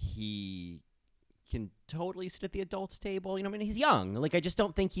sure he can totally sit at the adults table. You know, I mean, he's young. Like, I just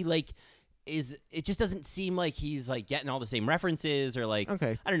don't think he like is. It just doesn't seem like he's like getting all the same references or like.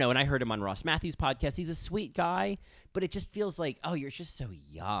 Okay. I don't know. And I heard him on Ross Matthews' podcast. He's a sweet guy, but it just feels like, oh, you're just so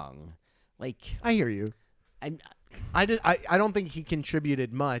young. Like, I hear you. I I don't think he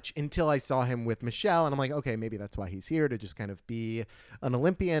contributed much until I saw him with Michelle, and I'm like, okay, maybe that's why he's here, to just kind of be an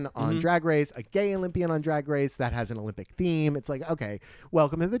Olympian on Drag Race, a gay Olympian on Drag Race that has an Olympic theme. It's like, okay,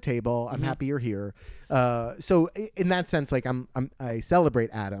 welcome to the table. I'm happy you're here. So in that sense, like I celebrate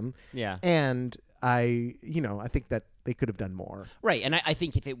Adam. Yeah. And I think that they could have done more. Right, and I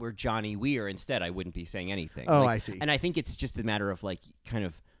think if it were Johnny Weir instead, I wouldn't be saying anything. Oh, Like, I see. And I think it's just a matter of like kind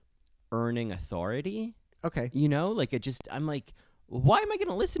of earning authority. Okay. You know, like I'm like, why am I going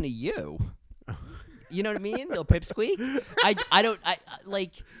to listen to you? You know what I mean? Little pipsqueak. I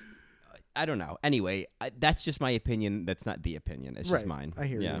don't know. Anyway, that's just my opinion. That's not the opinion. It's just mine. I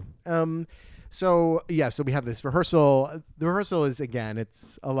hear yeah. you. So we have this rehearsal. The rehearsal is, again,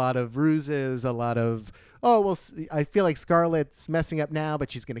 it's a lot of ruses, a lot of, I feel like Scarlett's messing up now,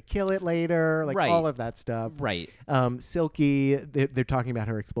 but she's going to kill it later. Like all of that stuff. Right. Silky, they're talking about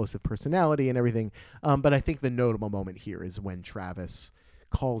her explosive personality and everything. But I think the notable moment here is when Travis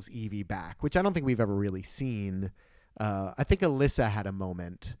calls Evie back, which I don't think we've ever really seen. I think Alyssa had a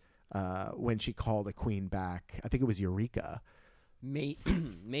moment when she called a queen back. I think it was Eureka.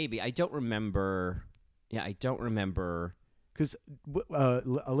 Maybe. I don't remember. Yeah, I don't remember. Because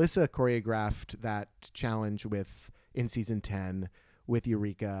Alyssa choreographed that challenge in season 10 with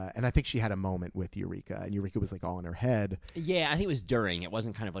Eureka, and I think she had a moment with Eureka, and Eureka was like all in her head. Yeah, I think it was during. It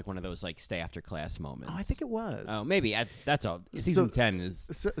wasn't kind of like one of those like stay after class moments. Oh, I think it was. Oh, maybe. That's all. Season 10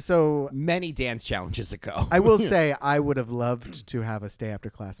 is so many dance challenges ago. I will say I would have loved to have a stay after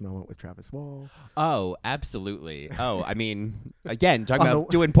class moment with Travis Wall. Oh, absolutely. Oh, I mean, again, talking about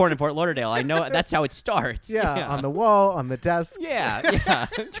doing porn in Fort Lauderdale. I know that's how it starts. Yeah, on the wall, on the desk. Yeah.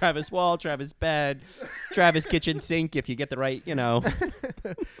 Travis Wall, Travis bed, Travis kitchen sink, if you get the right,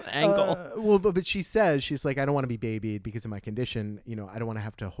 angle. But she says, she's like, I don't want to be babied because of my condition. I don't want to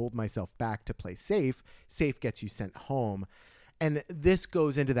have to hold myself back to play safe. Safe gets you sent home. And this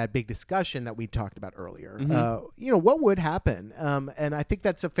goes into that big discussion that we talked about earlier. What would happen? And I think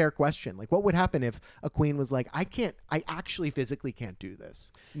that's a fair question. Like, what would happen if a queen was like, I actually physically can't do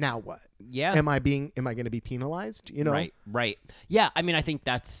this. Now what? Yeah. Am I going to be penalized? Right. Yeah. I mean, I think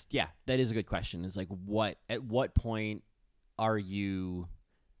that is a good question. Is like, at what point are you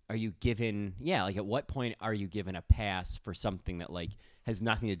given, at what point are you given a pass for something that like has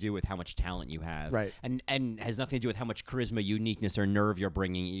nothing to do with how much talent you have, right? And has nothing to do with how much charisma, uniqueness, or nerve you're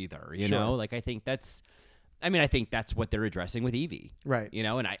bringing either. You know, like I think that's what they're addressing with Evie, right?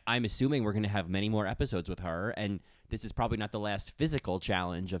 And I'm assuming we're going to have many more episodes with her, and this is probably not the last physical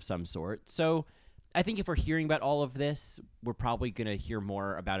challenge of some sort. So I think if we're hearing about all of this, we're probably going to hear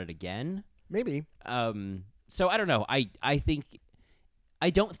more about it again. Maybe. So I don't know. I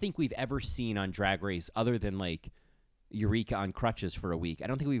don't think we've ever seen on Drag Race, other than like Eureka on crutches for a week, I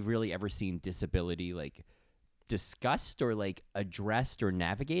don't think we've really ever seen disability like discussed or like addressed or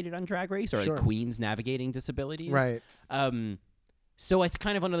navigated on Drag Race, or like queens navigating disabilities. Right. So it's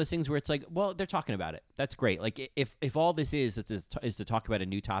kind of one of those things where it's like, well, they're talking about it. That's great. Like if all this is to talk about a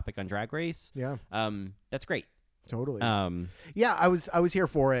new topic on Drag Race, that's great. Totally. I was here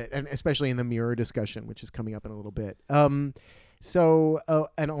for it, and especially in the mirror discussion, which is coming up in a little bit.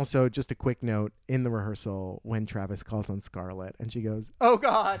 And also just a quick note in the rehearsal when Travis calls on Scarlett and she goes, "Oh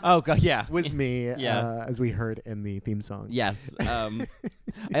God, yeah," was me, as we heard in the theme song. Yes.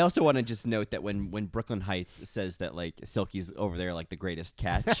 I also want to just note that when Brooklyn Heights says that like Silky's over there like the greatest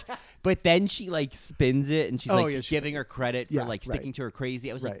catch, but then she like spins it and she's giving her credit for like sticking to her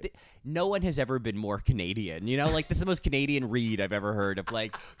crazy. I was like, no one has ever been more Canadian. Like this is the most Canadian read I've ever heard of.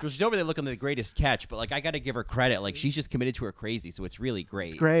 Like, she's over there looking at the greatest catch, but like I got to give her credit. Like she's just committed to her crazy, so it's really great.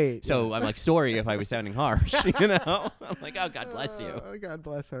 It's great. So I'm like, sorry if I was sounding harsh. I'm like, oh, God bless you. Oh, God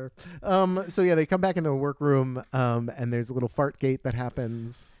bless her. They come back into the workroom, and there's a little fart gate that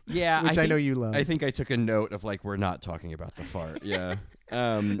happens. Yeah, which I know you love. I think I took a note of like, we're not talking about the fart. Yeah.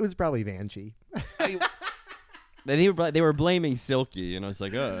 It was probably Vanjie. They were blaming Silky, and I was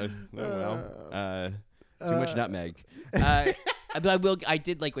like, too much nutmeg. But I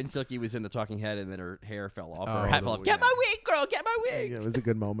did like when Silky was in the talking head, and then her hair fell off. Her hat fell off. Get my wig, girl. Get my wig. Yeah, it was a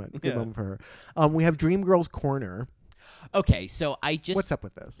good moment. Good moment for her. We have Dreamgirls Corner. Okay, so What's up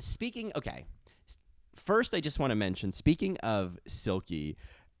with this? Okay. First, I just want to mention, speaking of Silky,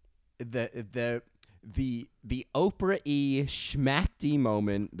 the Oprah-y schmackty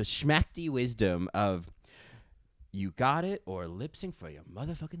moment, the schmackty wisdom of you got it or lip sync for your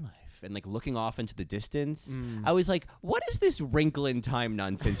motherfucking life, and like looking off into the distance. I was like, what is this wrinkle in time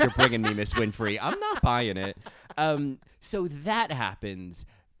nonsense you're bringing me, Miss Winfrey? I'm not buying it. So that happens.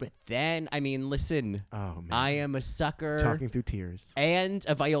 But then, I mean, listen, I am a sucker. Talking through tears. And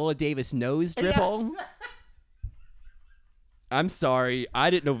a Viola Davis nose dribble. Yes. I'm sorry. I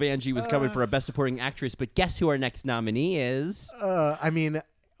didn't know Vanjie was coming for a Best Supporting Actress, but guess who our next nominee is? I mean,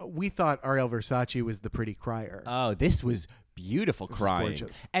 we thought Ariel Versace was the pretty crier. Oh, this was beautiful crying.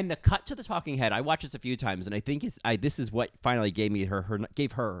 Gorgeous. And the cut to the talking head, I watched this a few times, and I think this is what finally gave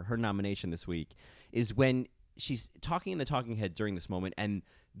her nomination this week, is when she's talking in the talking head during this moment, and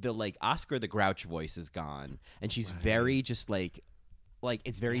the like Oscar the Grouch voice is gone, and she's very just like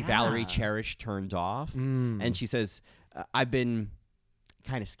it's very Valerie Cherish turned off, and she says, I've been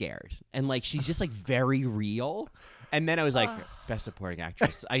kind of scared, and like she's just like very real. And then I was like, Best Supporting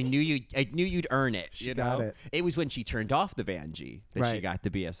Actress. I knew you'd earn it. She got it. It was when she turned off the Vanjie that she got the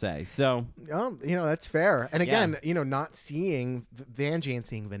BSA. So, that's fair. And again, not seeing Vanjie and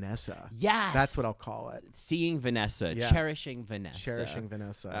seeing Vanessa. Yes, that's what I'll call it. Seeing Vanessa, cherishing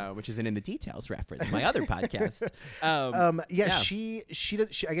Vanessa, which is an In the Details reference. My other podcast. She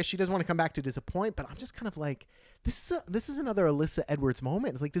does. I guess she doesn't want to come back to disappoint, but I'm just kind of like, this is another Alyssa Edwards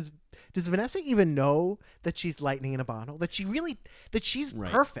moment. It's like, does Vanessa even know that she's lightning in a bottle? That she's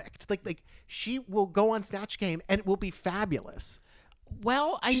perfect? Like she will go on Snatch Game and it will be fabulous.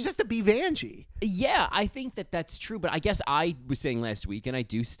 Well, she's just a B Vanjie. Yeah, I think that's true. But I guess I was saying last week, and I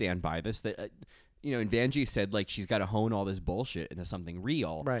do stand by this, that and Vanjie said like she's got to hone all this bullshit into something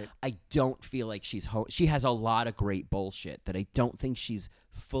real. Right. I don't feel like she has a lot of great bullshit that I don't think she's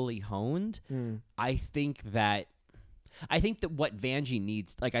fully honed. I think that what Vanjie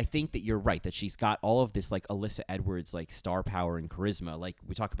needs, like, I think that you're right, that she's got all of this, like, Alyssa Edwards, like, star power and charisma. Like,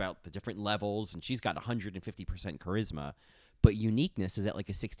 we talk about the different levels, and she's got 150% charisma, but uniqueness is at, like,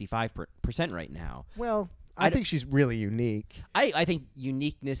 a 65% right now. Well, I think she's really unique. I think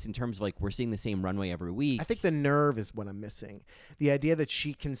uniqueness in terms of, like, we're seeing the same runway every week. I think the nerve is what I'm missing. The idea that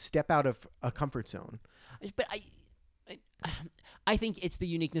she can step out of a comfort zone. But I think it's the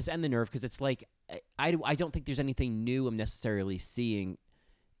uniqueness and the nerve, because it's like I don't think there's anything new I'm necessarily seeing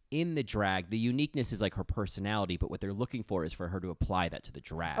in the drag. The uniqueness is like her personality, but what they're looking for is for her to apply that to the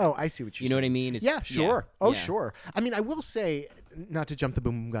drag. Oh, I see what you're saying. You know what I mean? Sure. Sure. I mean, I will say, not to jump the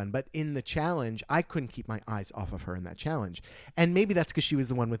boom gun, but in the challenge, I couldn't keep my eyes off of her in that challenge. And maybe that's because she was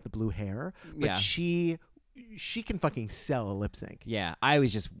the one with the blue hair, but she can fucking sell a lip sync. Yeah, I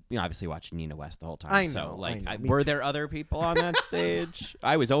was just obviously watching Nina West the whole time. I know. Were there other people on that stage?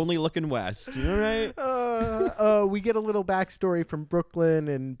 I was only looking west. You know, right? We get a little backstory from Brooklyn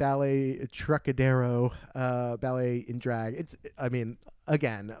and Ballet Trucadero, ballet in drag. It's, I mean,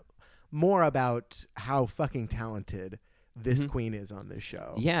 again, more about how fucking talented this queen is on this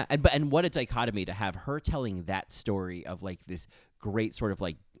show. Yeah, and what a dichotomy to have her telling that story of like this great sort of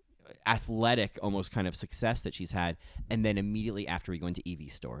like athletic almost kind of success that she's had, and then immediately after we go into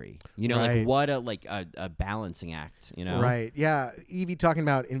Evie's story, like what a balancing act, right? Yeah, Evie talking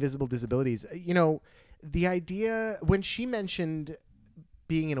about invisible disabilities. The idea when she mentioned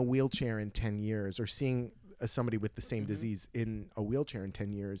being in a wheelchair in 10 years or seeing somebody with the same disease in a wheelchair in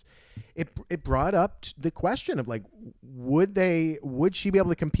 10 years, it brought up the question of like, would she be able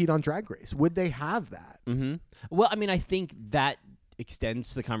to compete on Drag Race? Would they have that? Well, I mean, I think that extends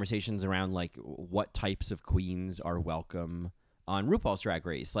to the conversations around like what types of queens are welcome on RuPaul's Drag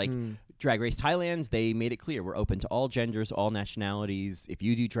Race. Like Drag Race Thailand, they made it clear we're open to all genders, all nationalities. If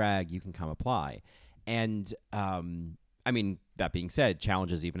you do drag, you can come apply. And I mean, that being said,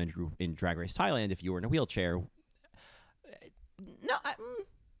 challenges even in Drag Race Thailand, if you were in a wheelchair.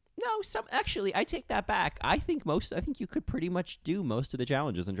 Actually, I take that back. I think you could pretty much do most of the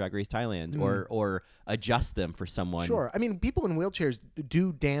challenges in Drag Race Thailand, or adjust them for someone. Sure. I mean, people in wheelchairs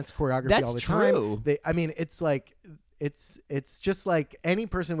do dance choreography all the time. It's like it's just like any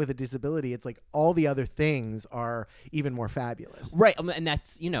person with a disability. It's like all the other things are even more fabulous. Right. And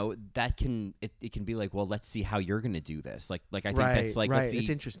that's, that can be like, well, let's see how you're going to do this. Like I think that's like, let's see. It's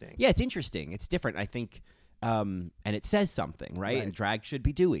interesting. Yeah, it's interesting. It's different. I think. And it says something, right? And drag should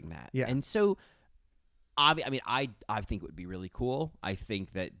be doing that. Yeah. And so I mean, I think it would be really cool. I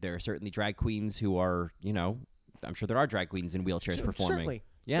think that there are certainly drag queens who are, I'm sure there are drag queens in wheelchairs performing. Certainly.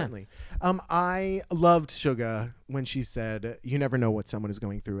 Yeah. Certainly. I loved Suga when she said, you never know what someone is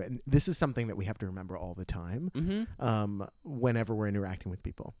going through. And this is something that we have to remember all the time whenever we're interacting with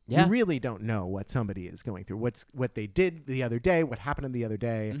people. Yeah. You really don't know what somebody is going through, what they did the other day, what happened to them the other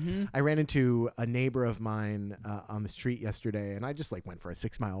day. I ran into a neighbor of mine on the street yesterday, and I just like went for a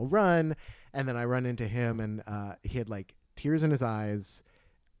 6-mile run. And then I run into him, and he had like tears in his eyes.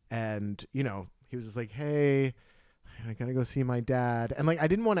 And, he was just like, hey, I gotta go see my dad. And like, I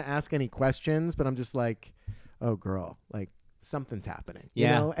didn't want to ask any questions, but I'm just like, oh girl, like something's happening. Yeah.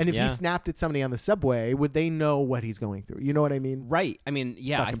 You know? And if he snapped at somebody on the subway, would they know what he's going through? You know what I mean? Right. I mean,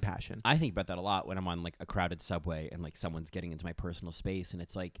 yeah. Compassion. I think about that a lot when I'm on like a crowded subway and like someone's getting into my personal space, and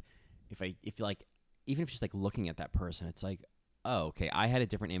it's like, if even if just like looking at that person, it's like, oh, okay, I had a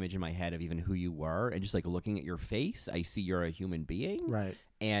different image in my head of even who you were, and just like looking at your face, I see you're a human being. Right.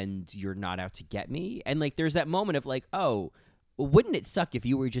 And you're not out to get me. And like there's that moment of like, oh, well, wouldn't it suck if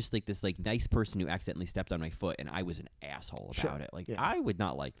you were just like this like nice person who accidentally stepped on my foot and I was an asshole about it? Like I would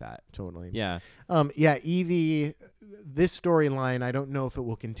not like that. Totally. Yeah. Evie, this storyline, I don't know if it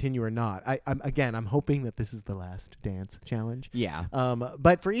will continue or not. I'm hoping that this is the last dance challenge. Yeah.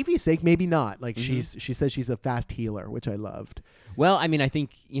 But for Evie's sake, maybe not. Like she says she's a fast healer, which I loved. Well, I mean, I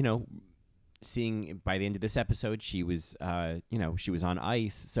think, seeing by the end of this episode, she was, she was on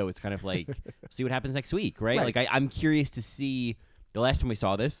ice. So it's kind of like, see what happens next week, right? Like I'm curious to see. The last time we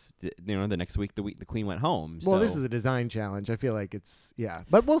saw this, the next week, the queen went home. Well, so. This is a design challenge. I feel like it's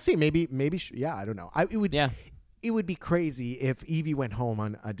but we'll see. Maybe I don't know. It would be crazy if Evie went home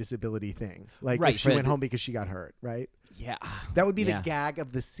on a disability thing. Like if she went home because she got hurt, right? Yeah. That would be the gag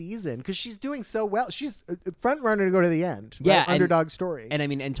of the season because she's doing so well. She's a front runner to go to the end. Right? Yeah. Underdog story. And I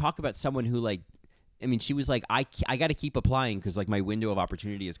mean, and talk about someone who like, I mean, she was like, I got to keep applying because like my window of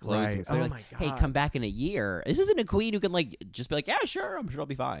opportunity is closing. Right. So Oh like, my God. hey, come back in a year. This isn't a queen who can like just be like, yeah, sure, I'm sure I'll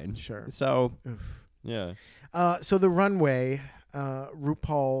be fine. Sure. So, yeah. So the runway,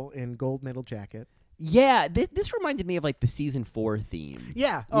 RuPaul in gold medal jacket. Yeah, this reminded me of like the season 4 theme.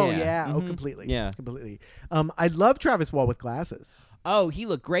 Yeah. Oh Yeah. yeah. Mhm. Oh, completely. Yeah. Completely. I love Travis Wall with glasses. Oh, he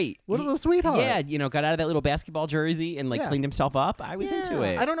looked great. What a little sweetheart. Yeah, got out of that little basketball jersey and like cleaned himself up. I was into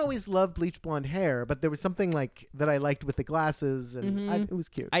it. I don't always love bleach blonde hair, but there was something like that I liked with the glasses, and it was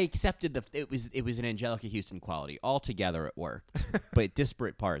cute. I accepted it was an Angelica Houston quality. Altogether, it worked, but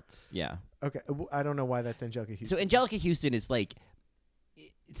disparate parts. Yeah. Okay, I don't know why that's Angelica Houston. So Angelica Houston is like.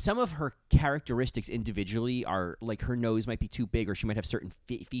 Some of her characteristics individually are like her nose might be too big, or she might have certain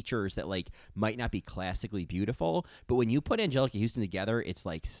features that like might not be classically beautiful. But when you put Angelica Houston together, it's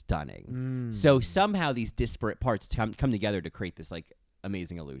like stunning. So somehow these disparate parts come together to create this like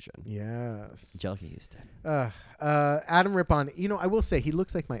amazing illusion. Yes. Angelica Houston. Adam Rippon. I will say he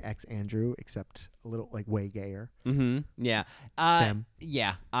looks like my ex Andrew, except a little like way gayer. Mm-hmm. Yeah. Them.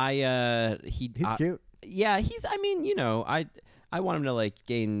 Yeah. He's cute. Yeah. I want him to like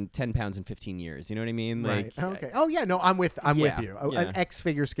gain 10 pounds in 15 years. You know what I mean? Like, right. Okay. Oh yeah. No, I'm with you. Yeah. An ex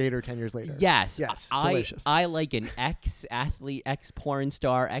figure skater 10 years later. Yes. Yes. I, Delicious. I like an ex athlete, ex porn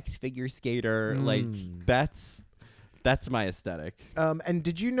star, ex figure skater. Like that's my aesthetic. And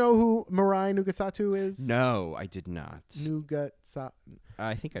did you know who Mirai Nugasatu is? No, I did not. Nugasatu.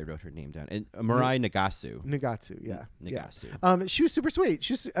 I think I wrote her name down. Mirai Nagasu. Nagatsu, yeah. Nagasu. Yeah. She was super sweet.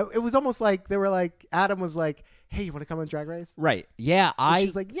 It was almost like they were like, Adam was like, hey, you want to come on Drag Race? Right. Yeah.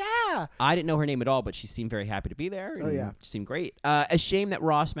 She's like, yeah. I didn't know her name at all, but she seemed very happy to be there. Oh, yeah. She seemed great. A shame that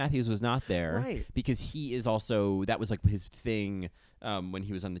Ross Matthews was not there. Right. Because he is also, that was like his thing when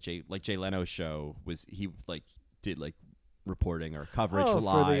he was on the Jay Leno show, was he like did like reporting or coverage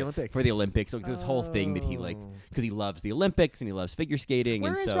live for the Olympics. So this whole thing that he like, because he loves the Olympics and he loves figure skating.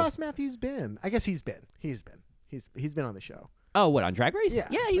 Where has Ross Matthews been? I guess he's been on the show. Oh, what, on Drag Race? Yeah,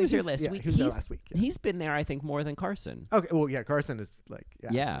 he was here last week. He was there last week. Yeah. He's been there, I think, more than Carson. Okay, well, yeah, Carson is like,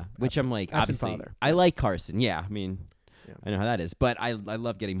 which I'm like, obviously, father. I like Carson. Yeah, I mean, I know how that is, but I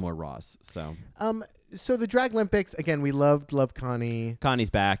love getting more Ross. So, so the Draglympics again, we loved Connie.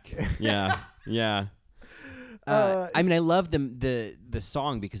 Connie's back. Yeah, yeah. I mean, I love the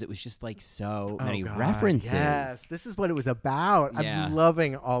song because it was just like so many references. Yes, this is what it was about. Yeah. I'm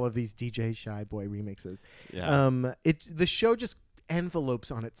loving all of these DJ Shy Boy remixes. Yeah. The show just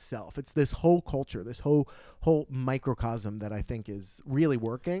envelopes on itself. It's this whole culture, this whole microcosm that I think is really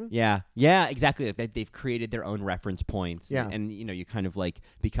working. Yeah, exactly. They've created their own reference points. Yeah. And you kind of like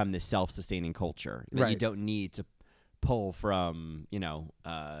become this self-sustaining culture that you don't need to pull from,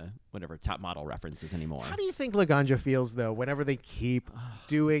 whatever top model references anymore. How do you think Laganja feels, though, whenever they keep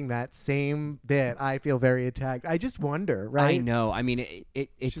doing that same bit? I feel very attacked. I just wonder, right? I know. I mean,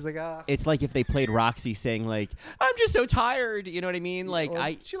 it's She's like, it's like if they played Roxy saying, like, I'm just so tired. You know what I mean? Like,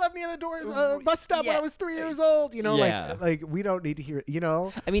 she left me at a bus stop when I was 3 years old. Like we don't need to hear it,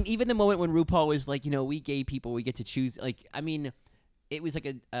 I mean, even the moment when RuPaul was like, we gay people, we get to choose. Like, I mean, it was like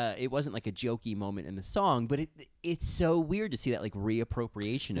it wasn't like a jokey moment in the song, but it's so weird to see that like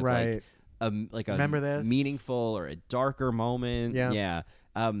reappropriation of right. like a Remember this? meaningful or a darker moment. Yeah.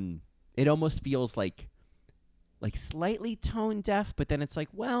 It almost feels like slightly tone deaf, but then it's like,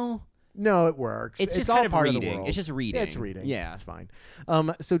 well, no, it works. It's just all kind of part reading. Of the world. It's just reading. Yeah, it's reading. Yeah, it's fine.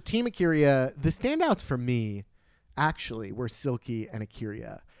 So Team Akira, the standouts for me actually were Silky and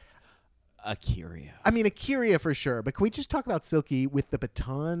Akira. I mean, Akira for sure, but can we just talk about Silky with the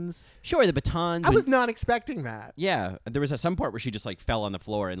batons? Sure, the batons. I was not expecting that. Yeah, there was some part where she just like fell on the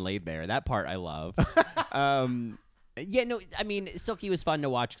floor and laid there. That part I love. Yeah, no, I mean, Silky was fun to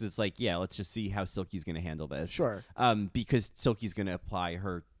watch because it's like, yeah, let's just see how Silky's going to handle this. Sure. Because Silky's going to apply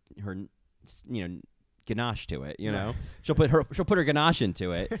her ganache to it. She'll put her ganache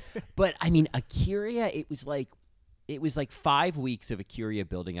into it. But I mean, Akira, it was like 5 weeks of Akira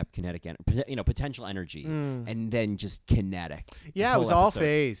building up kinetic, potential energy, and then just kinetic. Yeah, it was all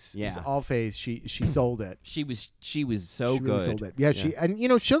phase. Yeah. It was all phase. She sold it. She was so she good. Really sold it. Yeah, she and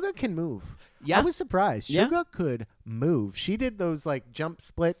Suga can move. Yeah, I was surprised. Yeah. Suga could move. She did those like jump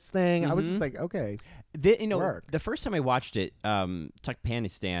splits thing. I was just like, okay, the first time I watched it,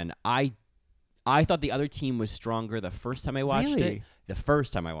 Turkmenistan, I thought the other team was stronger the first time I watched it. The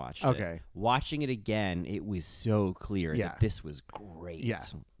first time I watched it. Watching it again, it was so clear that this was great.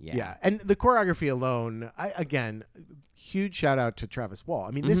 Yeah. And the choreography alone, again, huge shout out to Travis Wall.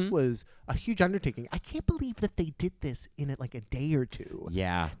 I mean, this was a huge undertaking. I can't believe that they did this in like a day or two.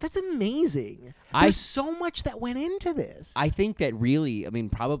 Yeah. That's amazing. There's so much that went into this. I think that really, I mean,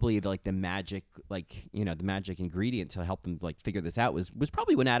 probably the magic, the magic ingredient to help them figure this out was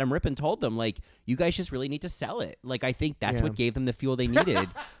probably when Adam Rippon told them, you guys just really need to sell it. I think that's what gave them the fuel they needed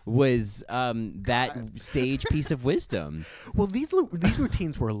was that sage piece of wisdom. Well, these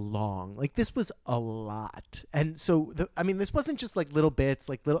routines were long. This was a lot. And so, this wasn't just little bits,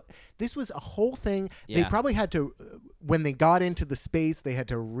 this was a whole thing. Yeah. They probably had to, when they got into the space, they had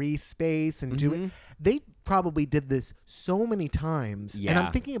to respace and do it. They probably did this so many times. Yeah. And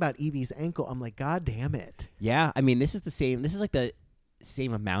I'm thinking about Evie's ankle. I'm like, God damn it. Yeah. I mean, this is the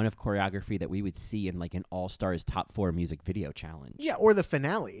same amount of choreography that we would see in an All-Stars Top 4 music video challenge. Yeah, or the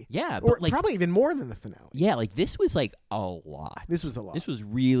finale. Yeah, or probably even more than the finale. Yeah, this was a lot. This was a lot. This was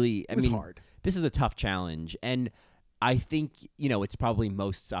really, it was hard. This is a tough challenge, and I think it's probably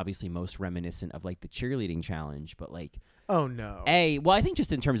most reminiscent of the cheerleading challenge, but oh no. Well, I think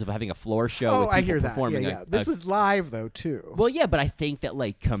just in terms of having a floor show. Oh, with people I hear that. performing Yeah. This was live though too. Well, yeah, but I think that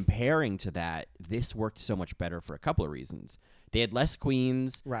comparing to that, this worked so much better for a couple of reasons. They had less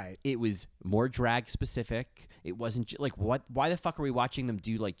queens. Right. It was more drag specific. It wasn't what? Why the fuck are we watching them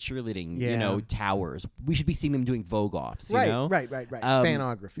do cheerleading? Towers. We should be seeing them doing Vogue offs. Right. You know? Right.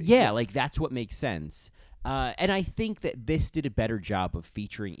 Fanography. Yeah, that's what makes sense. And I think that this did a better job of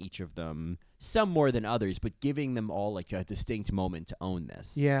featuring each of them, some more than others, but giving them all a distinct moment to own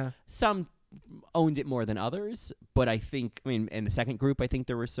this. Yeah. Some owned it more than others, but I think, in the second group, I think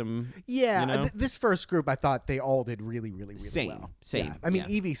there were some. Yeah, this first group, I thought they all did really, really, really well. Same. Yeah.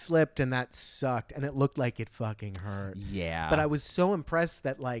 Evie slipped, and that sucked, and it looked like it fucking hurt. Yeah. But I was so impressed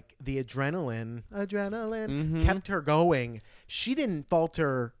that the adrenaline kept her going. She didn't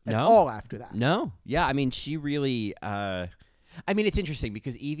falter at all after that. No. Yeah. She really. It's interesting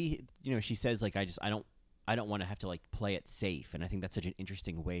because Evie, she says I don't want to have to play it safe, and I think that's such an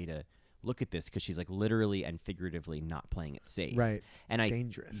interesting way to look at this because she's literally and figuratively not playing it safe. Right. And it's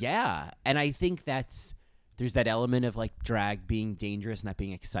dangerous. Yeah. And I think there's that element of drag being dangerous and that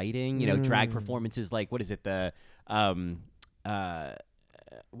being exciting. Drag performances what is it, the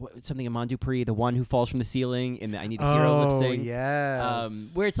something Amon Dupree, the one who falls from the ceiling in the I Need a Hero lip sync.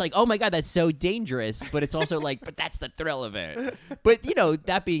 Yes. Where it's oh my God, that's so dangerous, but it's also but that's the thrill of it. But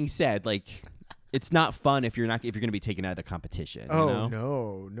that being said, it's not fun if you're going to be taken out of the competition. Oh,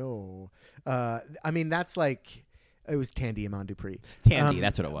 no. That's it was Tandy Amon Dupree. Tandy,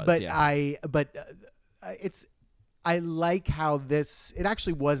 that's what it was. But yeah. I like how it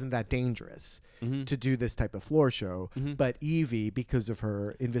actually wasn't that dangerous to do this type of floor show. But Evie, because of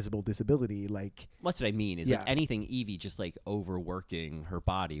her invisible disability, that's what I mean is anything Evie just overworking her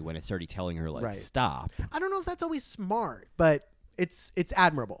body when it's already telling her stop. I don't know if that's always smart, but it's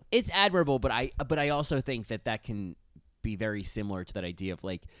admirable. It's admirable, but I also think that can be very similar to that idea of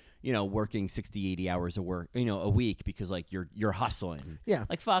like, working 60, 80 hours a week because like you're hustling. Yeah.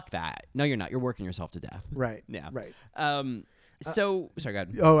 Like fuck that. No, you're not. You're working yourself to death. Right. Yeah. Right. So sorry, go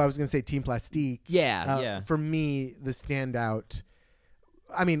ahead. Oh, I was going to say Team Plastique. Yeah. For me, the standout.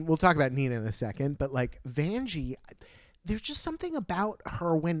 I mean, we'll talk about Nina in a second, but like Vanjie, there's just something about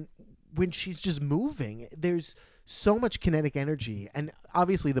her when she's just moving. There's so much kinetic energy, and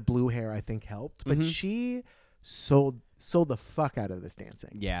obviously the blue hair I think helped, but she sold the fuck out of this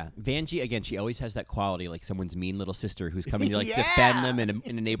dancing. Yeah, Vanjie again. She always has that quality, like someone's mean little sister who's coming to like defend them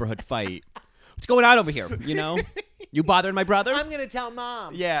in a neighborhood fight. What's going on over here? You bothering my brother? I'm gonna tell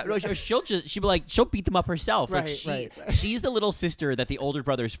mom. Yeah, no, she'll beat them up herself. Right, like right. She's the little sister that the older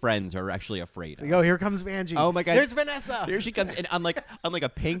brother's friends are actually afraid of. Like, oh, here comes Vanjie. Oh my God, there's Vanessa. Here she comes, and on like a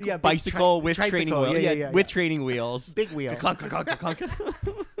pink big bicycle with tricycle. training wheels. Yeah, with training wheels. Big wheel. Clunk, clunk, clunk, clunk.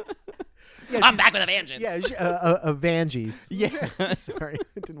 Yeah, I'm back with a vengeance. Yeah, a Vanjie's. Yeah. Sorry,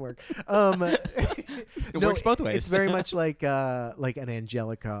 it didn't work. It works both ways. It's very much like an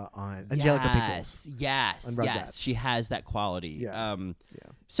Angelica Pickles. Yes. on Rugrats. She has that quality. Yeah.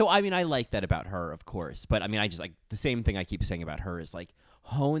 So I mean, I like that about her, of course. But I mean, I just like the same thing I keep saying about her is like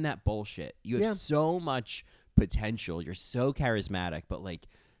hone that bullshit. You have so much potential. You're so charismatic, but like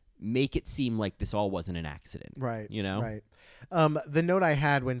make it seem like this all wasn't an accident. Right. Right. The note I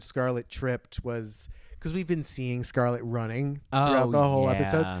had when Scarlett tripped was because we've been seeing Scarlett running throughout the whole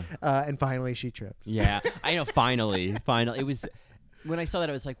episodes, and finally she trips. Yeah, I know. Finally, it was when I saw that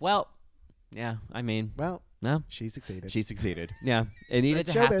I was like, well, yeah. I mean, Well, no, she succeeded. she succeeded. Yeah, it needed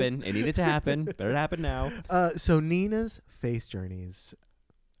to Showbiz. happen. It needed to happen. Better happen now. So Nina's face journeys.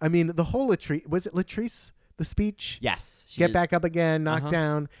 I mean, the whole Latrice? The speech? Yes. Get back up again, knock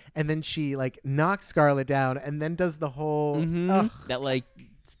down, and then she like knocks Scarlett down, and then does the whole that like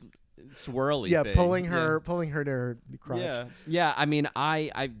swirly. yeah, thing. pulling her to her crotch. Yeah. I mean,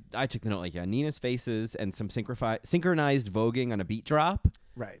 I took the note like Nina's faces and some synchronized voguing on a beat drop.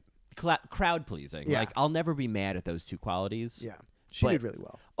 Right. Crowd pleasing. Yeah. Like I'll never be mad at those two qualities. Yeah. She But did really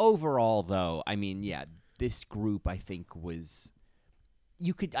well. Overall, though, I mean, yeah, this group I think was.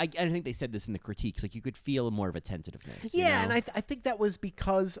 You could, I think they said this in the critiques, like you could feel more of a tentativeness. Yeah, and I think that was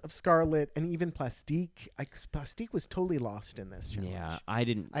because of Scarlett and even Plastique. Plastique was totally lost in this challenge. Yeah, I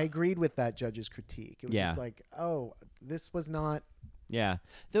didn't. I agreed with that judge's critique. It was just like, oh, this was not. Yeah.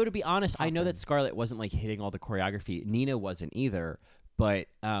 Though to be honest, I know that Scarlett wasn't like hitting all the choreography. Nina wasn't either. But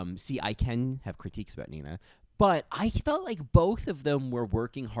see, I can have critiques about Nina. But I felt like both of them were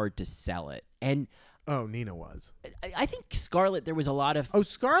working hard to sell it. And Oh, Nina was. I think Scarlett, there was a lot of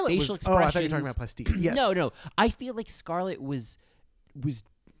Scarlett facial was. Oh, I thought you were expressions. talking about Plastique. Yes. No. I feel like Scarlett was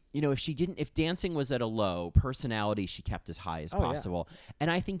if dancing was at a low, personality she kept as high as possible.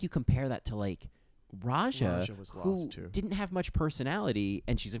 And I think you compare that to like Raja was who lost too. didn't have much personality,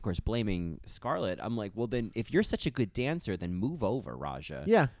 and she's of course blaming Scarlett. I'm like, well then if you're such a good dancer, then move over, Raja.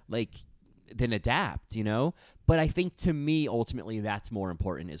 Yeah. Like then adapt, But I think to me, ultimately, that's more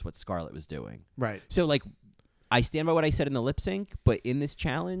important is what Scarlett was doing. Right. So, like, I stand by what I said in the lip sync, but in this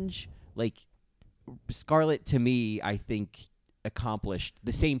challenge, like, Scarlett, to me, I think, accomplished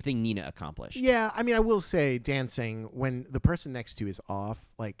the same thing Nina accomplished. Yeah, I mean, I will say dancing, when the person next to you is off,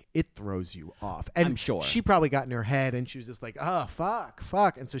 like, it throws you off. And I'm sure. She probably got in her head, and she was just like, oh,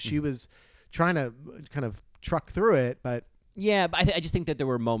 fuck. And so she was trying to kind of truck through it, but... Yeah, but I just think that there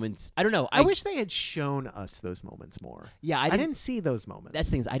were moments. I don't know. I wish they had shown us those moments more. Yeah, I didn't see those moments. That's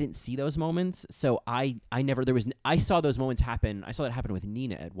the thing is I didn't see those moments, so I saw those moments happen. I saw that happen with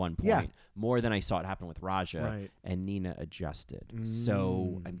Nina at one point more than I saw it happen with Raja, Right. and Nina adjusted.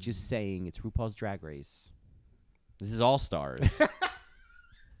 So I'm just saying it's RuPaul's Drag Race. This is All Stars.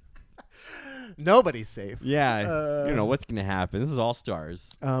 Nobody's safe. Yeah, you don't know what's gonna happen. This is All Stars.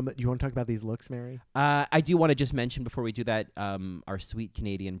 Do you want to talk about these looks, Mary? I do want to just mention before we do that, our sweet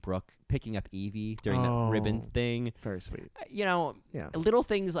Canadian Brooke picking up Evie during that ribbon thing. Very sweet. Little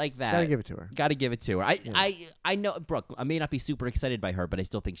things like that. Gotta give it to her. Got to give it to her. I know Brooke. I may not be super excited by her, but I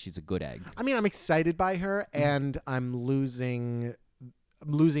still think she's a good egg. I mean, I'm excited by her, and I'm losing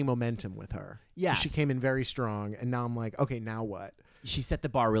momentum with her. Yes. She came in very strong, and now I'm like, okay, now what? She set the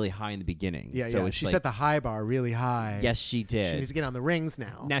bar really high in the beginning. So it's She like, set the high bar really high. Yes, she did. She needs to get on the rings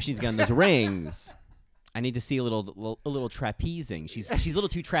now. Now she's gotten those rings. I need to see a little trapezing. She's a little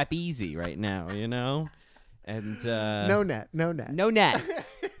too trapezy right now, And no net. no net. no,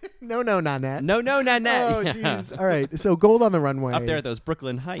 not net. No, not net. Oh, Yeah. jeez. All right. So gold on the runway. Up there at those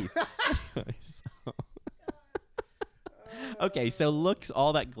Brooklyn Heights. Okay, so looks,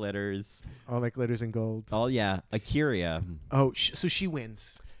 all that glitters. All that glitters and gold. Oh, yeah. Akira. Oh, so she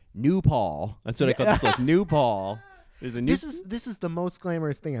wins. New Paul. That's what I call this look. New Paul. There's a new. This is the most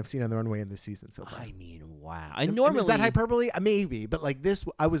glamorous thing I've seen on the runway in this season so far. I mean, wow. And And normally is that hyperbole? Maybe, but like this,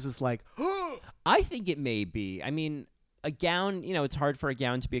 I was just like, I think it may be. I mean, a gown, it's hard for a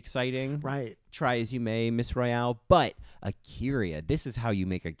gown to be exciting. right. Try as you may, Miss Royale. But Akira, this is how you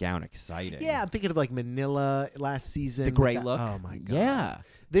make a gown exciting. Yeah, I'm thinking of like Manila last season. The with gray that- look. Oh my god. Yeah.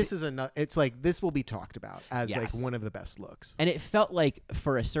 This is it's like this will be talked about as like Yes. one of the best looks. And it felt like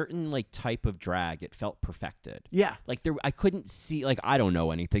for a certain like type of drag, it felt perfected. Yeah. Like I couldn't see, like, I don't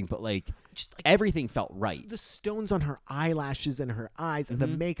know anything, but like Just like everything felt right. the stones on her eyelashes and her eyes and the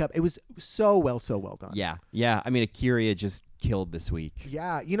makeup. It was so well done. Yeah. Yeah. I mean, Akira just killed this week.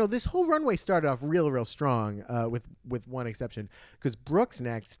 Yeah, this whole runway started off real strong, with one exception, because Brooke's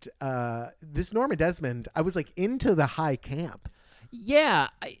next. This Norma Desmond, I was like into the high camp. Yeah,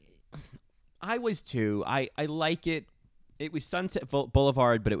 I was too. I like it. It was Sunset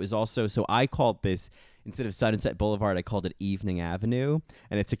Boulevard, but it was also, so I called this, instead of Sunset Boulevard, I called it Evening Avenue,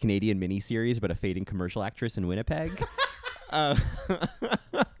 and it's a Canadian miniseries about a fading commercial actress in Winnipeg.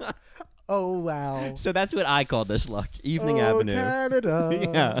 Oh wow. So that's what I called this look, Evening Oh, Avenue.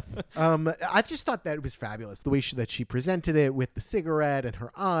 Canada. Yeah. I just thought that it was fabulous the way that she presented it with the cigarette and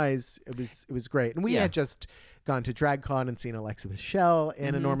her eyes. It was great. And we Yeah. had just gone to DragCon and seen Alexa Michelle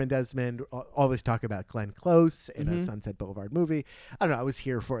and a Norman Desmond always talk about Glenn Close in a Sunset Boulevard movie. I don't know. I was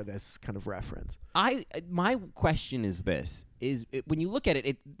here for this kind of reference. My question is this: when you look at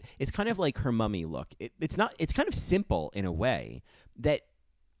it, it's kind of like her mummy look. It's kind of simple in a way that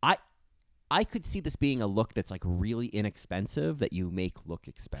I could see this being a look that's like really inexpensive that you make look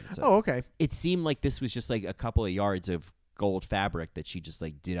expensive. Oh, okay. It seemed like this was just like a couple of yards of gold fabric that she just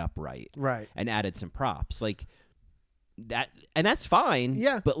like did up right and added some props like that, and that's fine.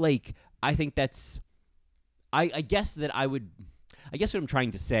 Yeah. But like I think that's I guess what I'm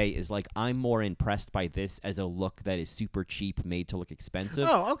trying to say is like I'm more impressed by this as a look that is super cheap, made to look expensive,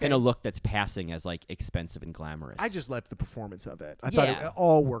 than a look that's passing as like expensive and glamorous. I just loved the performance of it. I thought it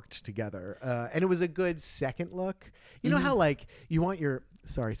all worked together. And it was a good second look. You know how like you want your,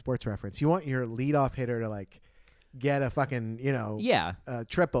 sports reference, you want your leadoff hitter to like get a fucking, a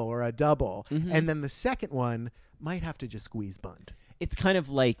triple or a double. And then the second one might have to just squeeze bunt. It's kind of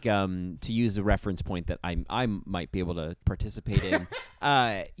like, to use a reference point that I might be able to participate in,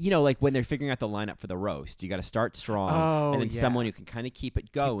 like when they're figuring out the lineup for the roast, you got to start strong, and then someone who can kind of keep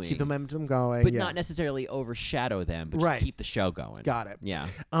it going, keep the momentum going, but not necessarily overshadow them, but just keep the show going. Got it. Yeah.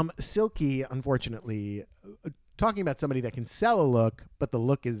 Silky, unfortunately, talking about somebody that can sell a look, but the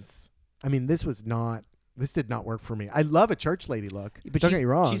look is, this did not work for me. I love a church lady look. But Don't get me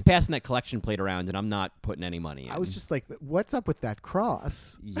wrong. She's passing that collection plate around, and I'm not putting any money in. I was just like, what's up with that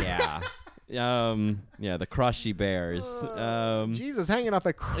cross? Yeah. The cross she bears. Jesus, hanging off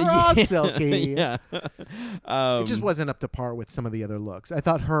a cross, Silky. Yeah. It just wasn't up to par with some of the other looks. I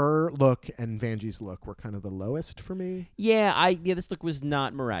thought her look and Vanjie's look were kind of the lowest for me. Yeah, this look was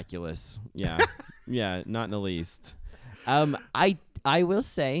not miraculous. Yeah. Yeah, not in the least. I will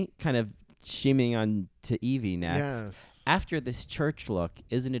say, kind of shimming on to Evie next. Yes. After this church look,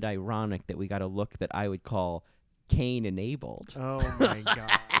 isn't it ironic that we got a look that I would call Kane enabled? Oh my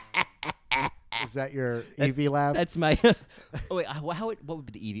god. Is that your Evie laugh? That's my. Oh wait, what would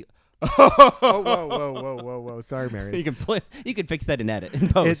be the Evie? Oh, whoa. Sorry, Mary. You can fix that in edit in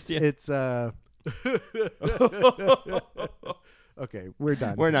post. It's Okay, we're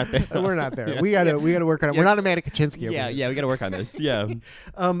done. We're not there. We're not there. Yeah. We gotta work on it. We're not Amanda Kaczynski. over Yeah, here. we got to work on this. Yeah.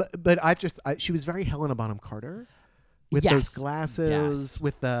 But she was very Helena Bonham Carter with those glasses,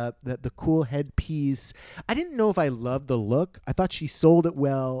 with the cool headpiece. I didn't know if I loved the look. I thought she sold it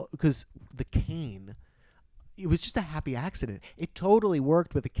well because the cane. It was just a happy accident. It totally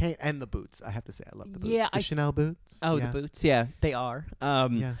worked with the cane and the boots. I have to say, I love the boots. Yeah, the Chanel boots. Oh, yeah. the boots. Yeah, they are.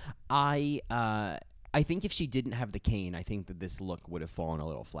 Yeah. I think if she didn't have the cane, I think that this look would have fallen a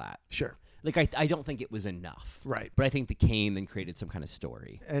little flat. Sure. Like I don't think it was enough. Right. But I think the cane then created some kind of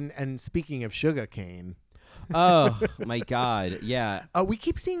story. And speaking of sugar cane, Oh my God. Yeah. we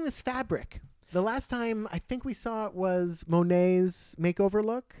keep seeing this fabric. The last time I think we saw it was Monet's makeover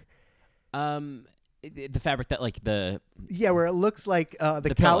look. The fabric that like the where it looks like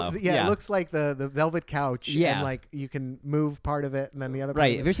the pillow. couch. Yeah. It looks like the velvet couch. Yeah. And like you can move part of it and then the other part. right.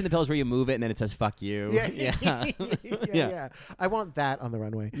 Of Have it. you ever seen the pillows where you move it and then it says "fuck you"? Yeah. Yeah. I want that on the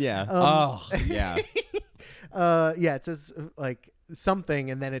runway. Yeah. Yeah. It says like something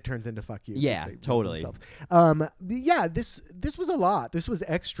and then it turns into "fuck you." Yeah, they totally. This was a lot. This was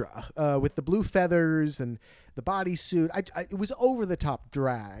extra with the blue feathers and the bodysuit. It was over the top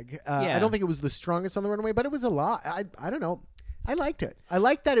drag. I don't think it was the strongest on the runway, but it was a lot. I don't know. I liked it. I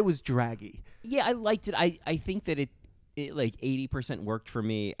liked that it was draggy. Yeah, I liked it. I think that it like 80% worked for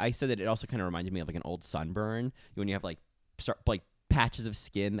me. I said that it also kind of reminded me of like an old sunburn when you have like patches of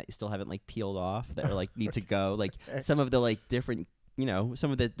skin that you still haven't like peeled off that are like need to go. Like some of the like different,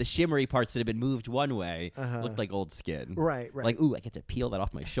 some of the shimmery parts that have been moved one way look like old skin. Right. Like, ooh, I get to peel that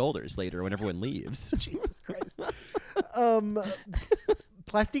off my shoulders later when everyone leaves. Jesus Christ.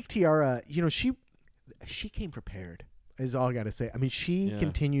 Plastique Tiara, she came prepared, is all I got to say. I mean, she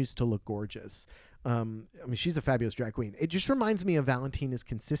continues to look gorgeous. I mean, she's a fabulous drag queen. It just reminds me of Valentina's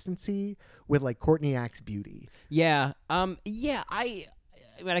consistency with like Courtney Act's beauty. Yeah. I mean, I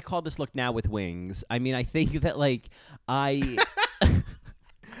call this look now with wings. I mean, I think that like it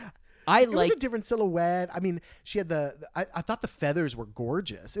was a different silhouette. I mean, she had I thought the feathers were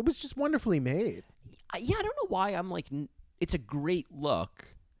gorgeous. It was just wonderfully made. Yeah, I don't know why I'm like, it's a great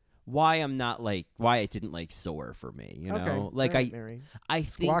look. Why I'm not like, why it didn't like soar for me, you know? Okay. Like right, Mary. I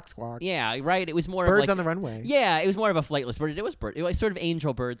think, squawk. Yeah, right. It was more birds of like, on the runway. Yeah, it was more of a flightless bird. It was sort of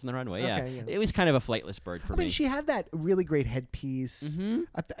angel birds on the runway. Yeah, Okay, yeah. It was kind of a flightless bird for me. I mean, she had that really great headpiece. Mm-hmm.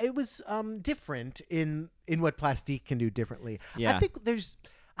 It was different in what Plastique can do differently. Yeah. I think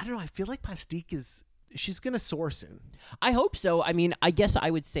I don't know. I feel like Plastique she's gonna soar soon. I hope so. I mean, I guess I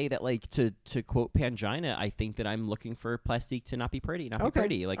would say that, like, to quote Pangina, I think that I'm looking for Plastique to not be pretty, be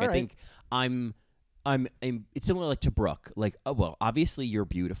pretty. Like, I think I'm. It's similar like to Brooke. Like, oh well, obviously you're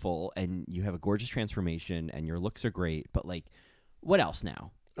beautiful and you have a gorgeous transformation and your looks are great, but like, what else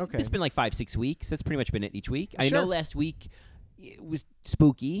now? Okay, it's been like 5-6 weeks. That's pretty much been it each week. Sure. I know last week it was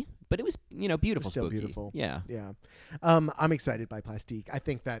spooky, but it was beautiful. It was still spooky. beautiful. Yeah. I'm excited by Plastique. I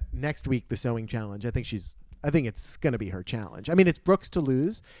think that next week the sewing challenge. I think it's gonna be her challenge. I mean, it's Brooke's to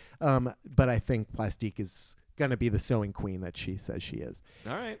lose, but I think Plastique is gonna be the sewing queen that she says she is.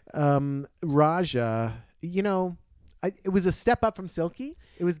 All right. Raja, it was a step up from Silky.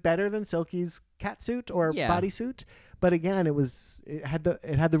 It was better than Silky's catsuit or bodysuit. But again, it had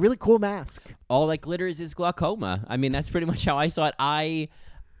the really cool mask. All that glitters is glaucoma. I mean, that's pretty much how I saw it. I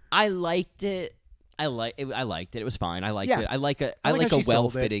liked it. I liked it. It was fine. I liked it. I like a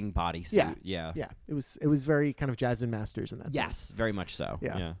well-fitting bodysuit. Yeah. It was very kind of Jasmine Masters in that sense. Yes, very much so.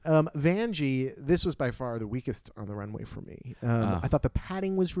 Yeah. Vanjie, this was by far the weakest on the runway for me. I thought the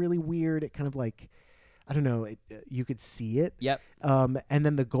padding was really weird. It kind of like, I don't know, you could see it. Yep. And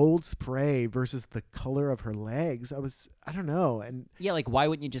then the gold spray versus the color of her legs. I don't know. And yeah, like why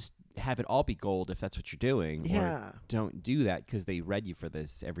wouldn't you just have it all be gold if that's what you're doing? Yeah. Or don't do that because they read you for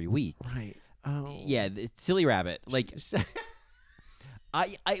this every week. Right. Oh. Yeah, it's silly rabbit. Like it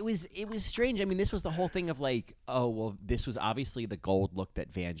was strange. I mean, this was the whole thing of like, oh well, this was obviously the gold look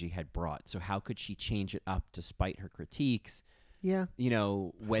that Vanjie had brought. So how could she change it up despite her critiques? Yeah.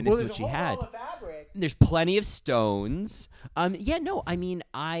 When this is what she had. There's plenty of stones. I mean,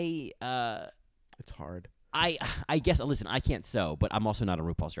 it's hard. I guess, listen, I can't sew, but I'm also not a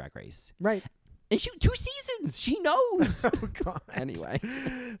RuPaul's Drag Race. Right. And 2 seasons. She knows. Oh God. Anyway,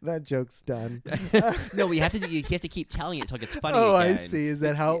 that joke's done. No, you have to keep telling it until it gets funny. Oh, again. I see. Is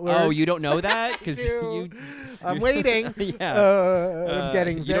that how it works? Oh, you don't know that because I'm waiting. Yeah. I'm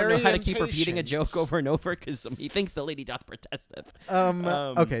getting you very don't know how to impatient. keep repeating a joke over and over because he thinks the lady doth protesteth.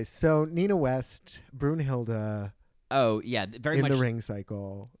 Okay, so Nina West, Brunhilde. Oh yeah, very in much the ring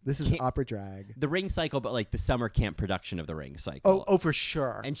cycle. This is opera drag. The ring cycle, but like the summer camp production of the ring cycle. Oh, for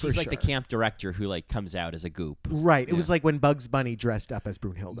sure. And she's like the camp director who like comes out as a goop. Right. It was like when Bugs Bunny dressed up as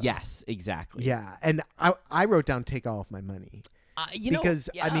Brunhilde. Yes, exactly. Yeah, and I wrote down "Take All of My Money" because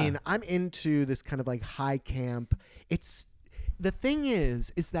I mean I'm into this kind of like high camp. The thing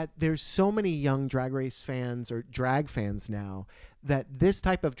is that there's so many young Drag Race fans or drag fans now that this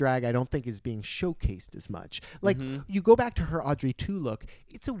type of drag I don't think is being showcased as much. Like you go back to her Audrey 2 look,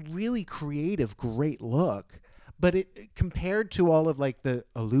 it's a really creative, great look, but it compared to all of like the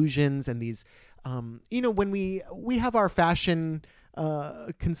illusions and these, when we have our fashion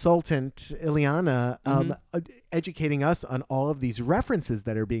consultant Ileana educating us on all of these references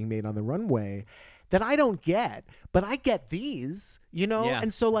that are being made on the runway that I don't get, but I get these,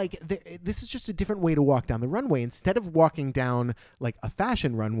 And so like this is just a different way to walk down the runway. Instead of walking down like a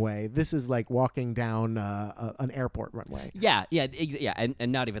fashion runway, this is like walking down an airport runway. Yeah,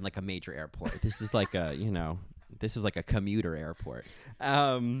 and not even like a major airport. This is like this is like a commuter airport.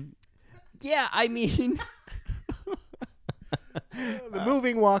 I mean the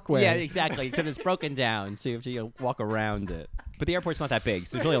moving walkway. Yeah, exactly. Except it's broken down, so you have to walk around it. But the airport's not that big,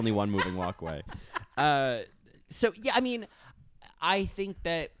 so there's really only one moving walkway. I mean, I think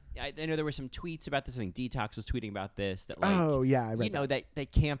that I know there were some tweets about this. I think Detox was tweeting about this. That like, I read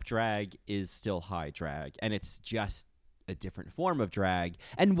that camp drag is still high drag, and it's just a different form of drag,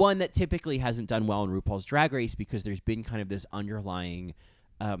 and one that typically hasn't done well in RuPaul's Drag Race because there's been kind of this underlying,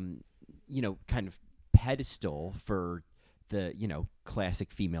 kind of pedestal for the,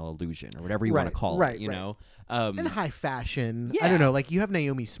 classic female illusion or whatever you want to call it, you know? And high fashion. Yeah. I don't know. Like, you have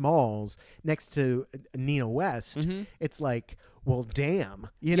Naomi Smalls next to Nina West. Mm-hmm. It's like, well, damn,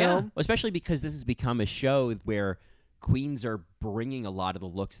 you know? Especially because this has become a show where queens are bringing a lot of the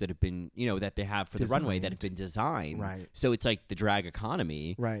looks that have been, that they have for the runway that have been designed. Right. So it's like the drag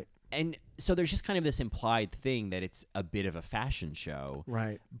economy. Right. And so there's just kind of this implied thing that it's a bit of a fashion show.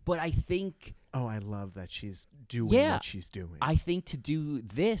 Right. But I think... Oh, I love that she's doing what she's doing. I think to do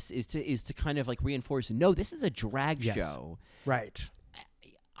this is to kind of like reinforce, no, this is a drag show. Right.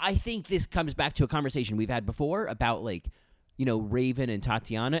 I think this comes back to a conversation we've had before about like, Raven and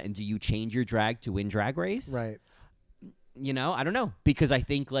Tatiana, and do you change your drag to win Drag Race? Right. I don't know, because I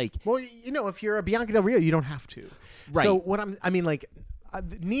think like... Well, if you're a Bianca Del Rio, you don't have to. Right. So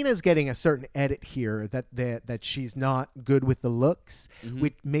Nina's getting a certain edit here that she's not good with the looks,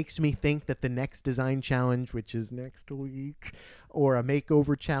 which makes me think that the next design challenge, which is next week, or a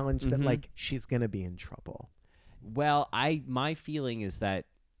makeover challenge, that like she's gonna be in trouble. Well, my feeling is that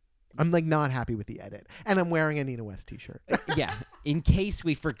I'm like not happy with the edit, and I'm wearing a Nina West t-shirt. yeah, in case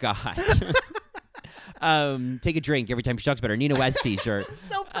we forgot. Take a drink every time she talks about her Nina West t-shirt.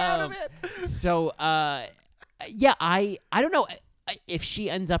 So proud of it. So, I don't know. If she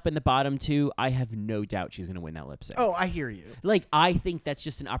ends up in the bottom two, I have no doubt she's going to win that lip sync. Oh, I hear you. Like, I think that's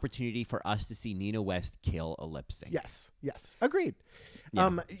just an opportunity for us to see Nina West kill a lip sync. Yes. Agreed.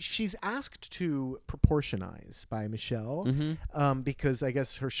 Yeah. She's asked to proportionize by Michelle because I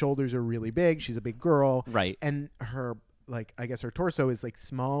guess her shoulders are really big. She's a big girl. Right. And her, I guess her torso is like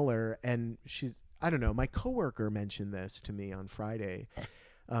smaller, and she's, I don't know, my coworker mentioned this to me on Friday.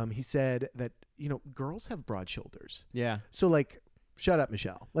 He said that, girls have broad shoulders. Yeah. So shut up,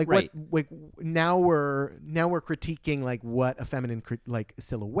 Michelle. Right. Now we're critiquing what a feminine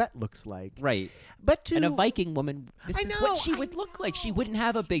silhouette looks like. Right. But and a Viking woman, this is what she would look like. She wouldn't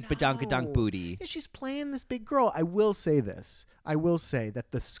have a big badonkadonk booty. Yeah, she's playing this big girl. I will say this. I will say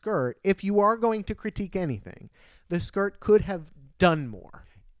that the skirt, if you are going to critique anything, the skirt could have done more.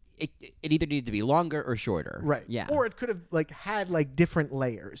 It either needed to be longer or shorter. Right. Yeah. Or it could have had different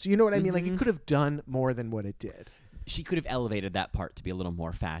layers. You know what I mean? It could have done more than what it did. She could have elevated that part to be a little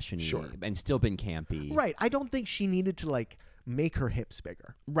more fashion-y and still been campy. Right. I don't think she needed to make her hips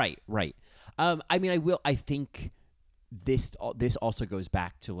bigger. Right. I think this also goes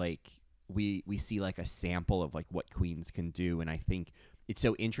back to we see a sample of what queens can do, and I think it's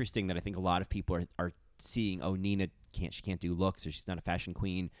so interesting that I think a lot of people are seeing, oh, Nina can't do looks, or she's not a fashion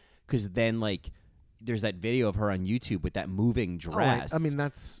queen, because then there's that video of her on YouTube with that moving dress. I mean,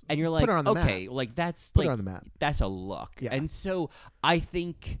 that's, and you're like, put her on the okay, map. That's put her on the map. That's a look. Yeah. And so I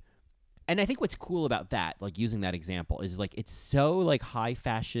think what's cool about that, using that example, is it's so high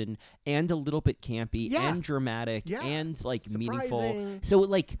fashion and a little bit campy and dramatic and meaningful. So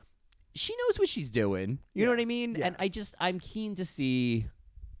she knows what she's doing. You know what I mean? Yeah. And I'm keen to see.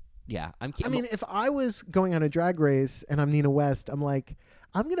 Yeah, I mean, if I was going on a Drag Race and I'm Nina West, I'm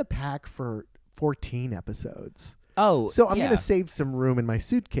I'm gonna pack for 14 episodes. Oh, so I'm gonna save some room in my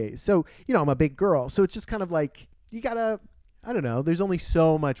suitcase. So I'm a big girl, so it's just kind of you gotta. I don't know. There's only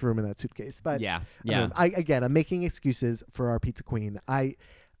so much room in that suitcase, but I'm making excuses for our pizza queen. I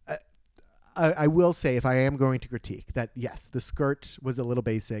will say, if I am going to critique, that yes, the skirt was a little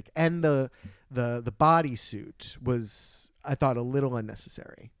basic, and the bodysuit was, I thought, a little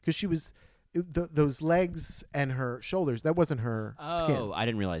unnecessary, because she was those legs and her shoulders, that wasn't her skin. Oh, I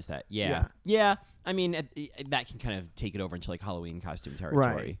didn't realize that. Yeah. I mean, that can kind of take it over into Halloween costume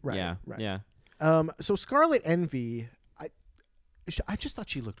territory. Right. Yeah. So Scarlet Envy, I just thought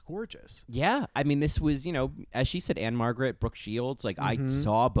she looked gorgeous. Yeah. I mean, this was, as she said, Anne Margaret, Brooke Shields. I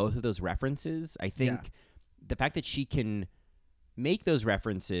saw both of those references. I think the fact that she can make those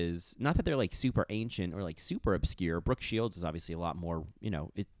references, not that they're super ancient or super obscure. Brooke Shields is obviously a lot more,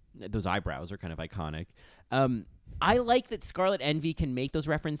 those eyebrows are kind of iconic. I like that Scarlet Envy can make those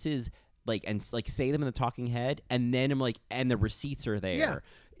references and say them in the talking head, and then I'm and the receipts are there. Yeah.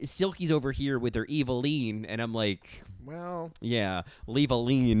 Silky's over here with her Eveline, and I'm well, yeah, leave a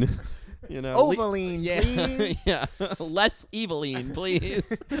lean. Ovaline, please. Yeah, less Eveline, please.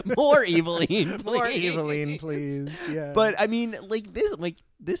 More Eveline, please. More Eveline, please. Yeah. But I mean,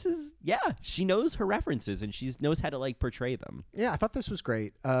 this is, she knows her references, and she knows how to portray them. Yeah, I thought this was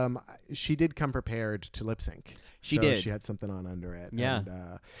great. She did come prepared to lip sync. She did. She had something on under it. Yeah.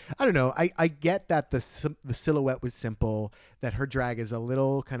 And, I don't know. I get that the silhouette was simple, that her drag is a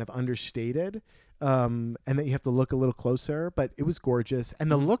little kind of understated. and that you have to look a little closer. But it was gorgeous,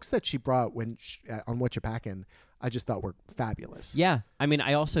 and the looks that she brought on What You Packin', I just thought were fabulous. Yeah. I mean,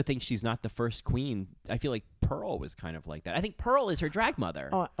 I also think she's not the first queen. I feel like Pearl was kind of like that. I think Pearl is her drag mother.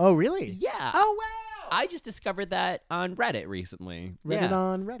 Oh, really? Yeah. Oh, wow. I just discovered that on Reddit recently. Reddit yeah.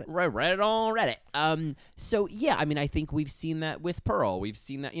 on Reddit. Reddit on Reddit. So yeah, I mean, I think we've seen that with Pearl. We've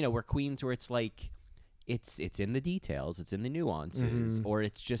seen that, where queens, where it's like, it's in the details, it's in the nuances, or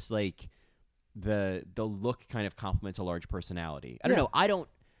it's just like the look kind of complements a large personality. I don't know.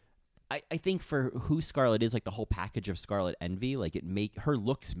 I think for who Scarlett is, like the whole package of Scarlet Envy, like her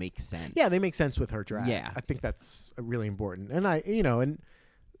looks make sense. Yeah, they make sense with her drag. Yeah. I think that's really important. And and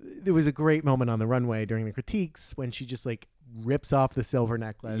there was a great moment on the runway during the critiques when she just like rips off the silver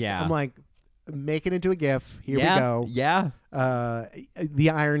necklace. Yeah. I'm like, make it into a GIF. Here we go. Yeah. The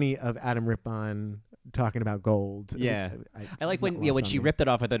irony of Adam Rippon talking about gold. Yeah. I like when she ripped. ripped it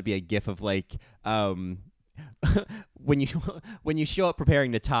off, I thought it'd be a GIF of like when you show up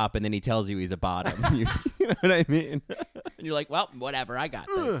preparing to top and then he tells you he's a bottom. You know what I mean? And you're like, well, whatever, I got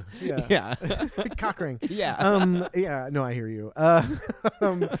this. Yeah. Cock ring. Yeah. Yeah, no, I hear you.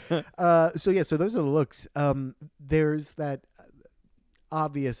 So those are the looks. There's that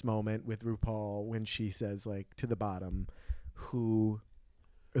obvious moment with RuPaul when she says, like, to the bottom, who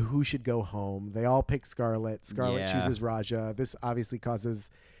should go home. They all pick Scarlett. Scarlett chooses Raja. This obviously causes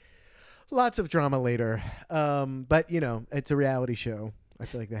lots of drama later. But, it's a reality show. I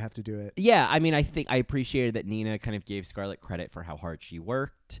feel like they have to do it. Yeah, I mean, I think I appreciated that Nina kind of gave Scarlett credit for how hard she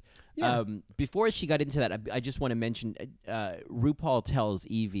worked. Yeah. Before she got into that, I just want to mention RuPaul tells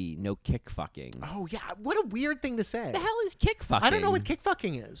Evie no kick fucking. Oh, yeah. What a weird thing to say. What the hell is kick fucking? I don't know what kick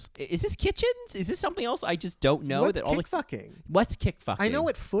fucking is. Is this kitchens? Is this something else? I just don't know. What's kick fucking? What's kick fucking? I know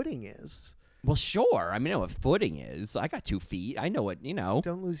what footing is. Well, sure. I mean, I know what footing is. I got 2 feet. I know what,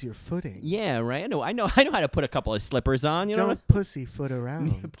 Don't lose your footing. Yeah, right. I know how to put a couple of slippers on. Don't pussyfoot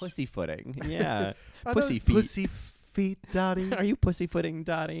around. Pussyfooting. Yeah. Are Pussy those feet. pussy feet, Dottie? Are you pussyfooting,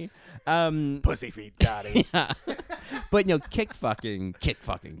 Dottie? Pussy feet, Dottie. Yeah. But kick fucking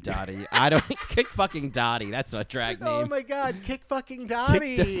Dottie. I don't kick fucking Dottie. That's a drag name. Oh my God, kick fucking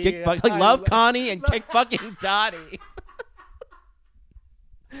Dottie. Love Connie and kick fucking Dottie.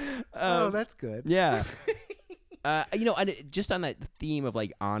 That's good. Yeah. And just on that theme of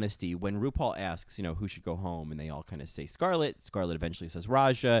like honesty, when RuPaul asks, who should go home, and they all kind of say Scarlett. Scarlett eventually says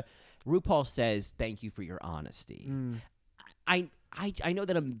Raja. RuPaul says, "Thank you for your honesty." I know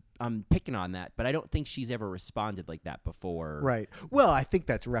that I'm picking on that, but I don't think she's ever responded like that before. Right. Well, I think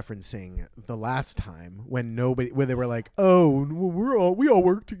that's referencing the last time when they were like, "Oh, we all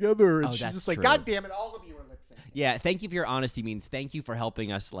work together," and she's just like, true. "God damn it, all of you are lip syncing." Yeah, thank you for your honesty means thank you for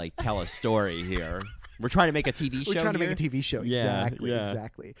helping us like tell a story here. We're trying to make a TV show. We're trying to here. make a TV show. Yeah,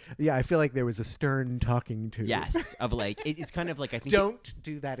 Exactly. Yeah, I feel like there was a stern talking to. Yes, of like it's kind of like I think. Don't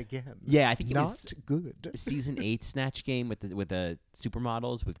do that again. Yeah, I think it not was good. Season 8 Snatch Game with the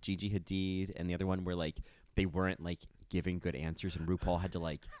supermodels with Gigi Hadid and the other one where like they weren't like giving good answers and RuPaul had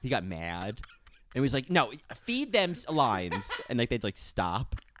to he got mad and he was like, no, feed them lines, and like they'd like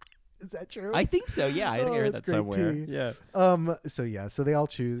stop. Is that true? I think so. Yeah, I think I heard that somewhere. Tea. Yeah. So they all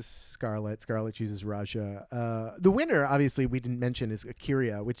choose Scarlett. Scarlett chooses Raja. The winner, obviously, we didn't mention is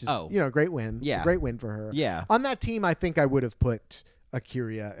Akira, which is a great win. Yeah, a great win for her. Yeah. On that team, I think I would have put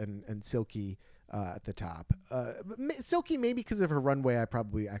Akira and Silky at the top. Silky, maybe because of her runway, I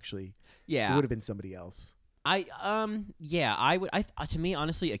probably actually it would have been somebody else. I would. To me,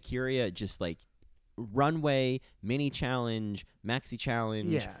 honestly, Akira just like. Runway, mini challenge, maxi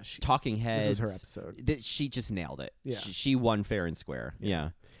challenge, talking heads. This was her episode. She just nailed it. Yeah. She won fair and square.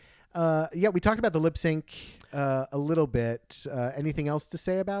 Yeah. We talked about the lip sync a little bit. Anything else to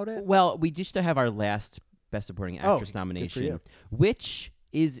say about it? Well, we just have our last Best Supporting Actress nomination, which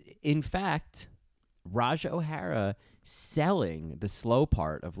is in fact Raja O'Hara selling the slow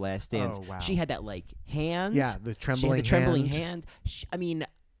part of Last Dance. Oh, wow. She had that like hand. Yeah, the trembling. She had the trembling hand. I mean.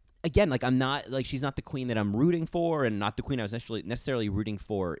 Again, like I'm not like she's not the queen that I'm rooting for, and not the queen I was necessarily rooting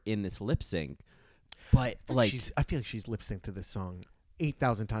for in this lip sync. But like, I feel like she's lip synced to this song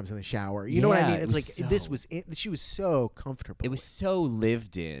 8,000 times in the shower. You know what I mean? It's like this was it. She was so comfortable. It was so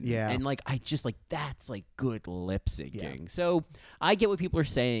lived in. Yeah, and like I just like that's like good lip syncing. Yeah. So I get what people are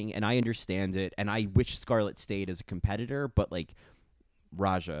saying, and I understand it, and I wish Scarlett stayed as a competitor, but like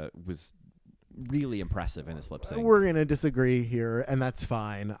Raja was. Really impressive in this lip sync. We're gonna disagree here, and that's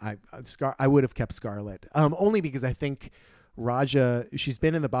fine. I would have kept Scarlett, only because I think Raja. She's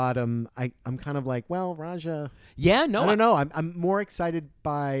been in the bottom. I'm kind of like, well, Raja. Yeah, no, I don't know. I'm more excited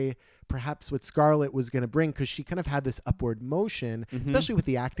by perhaps what Scarlett was gonna bring because she kind of had this upward motion, especially with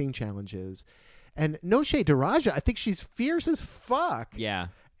the acting challenges. And no shade to Raja. I think she's fierce as fuck. Yeah.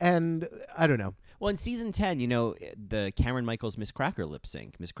 And I don't know. Well, in season 10, the Cameron Michaels Miss Cracker lip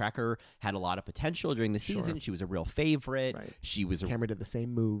sync. Miss Cracker had a lot of potential during the season. She was a real favorite. Right. She was Cameron did the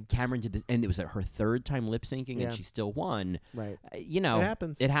same moves. Cameron did this, and it was her third time lip syncing, and she still won. Right. It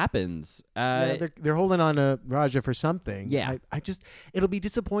happens. It happens. They're holding on to Raja for something. Yeah. I just it'll be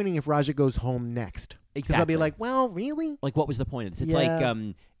disappointing if Raja goes home next. Because Exactly. I'll be like, well, really? Like, what was the point of this? It's like,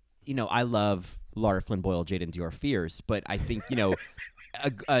 I love Lara Flynn Boyle, Jaden Dior Fierce, but I think,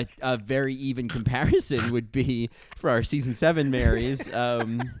 a very even comparison would be for our season 7 Marys.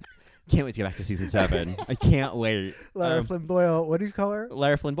 Can't wait to get back to season 7. I can't wait. Lara Flynn Boyle, what do you call her?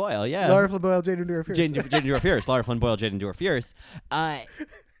 Lara Flynn Boyle, yeah. Lara Flynn Boyle, Jaden Dior Fierce. Jaden Dior Fierce. Lara Flynn Boyle, Jaden Dior Fierce. I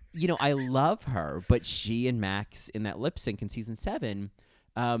love her, but she and Max in that lip sync in season 7,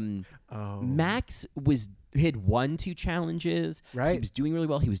 Max had won 2 challenges. Right. He was doing really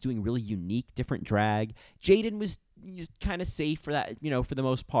well. He was doing really unique, different drag. Jaden was kind of safe for that, for the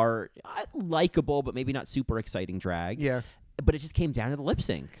most part. Likeable, but maybe not super exciting drag. Yeah. But it just came down to the lip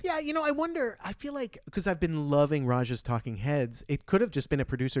sync. Yeah, I wonder, I feel like, because I've been loving Raja's talking heads, it could have just been a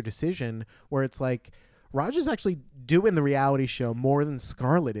producer decision where it's like, Raja's actually doing the reality show more than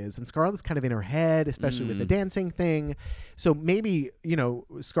Scarlett is. And Scarlett's kind of in her head, especially with the dancing thing. So maybe,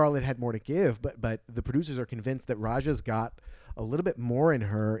 Scarlett had more to give, but the producers are convinced that Raja's got a little bit more in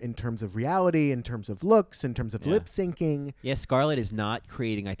her in terms of reality, in terms of looks, in terms of lip syncing. Yeah, Scarlett is not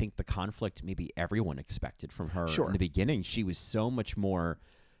creating, I think, the conflict maybe everyone expected from her in the beginning. She was so much more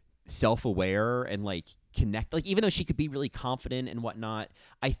self-aware and connect, even though she could be really confident and whatnot,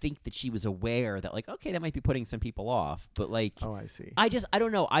 I think that she was aware that okay, that might be putting some people off, but oh, I see. I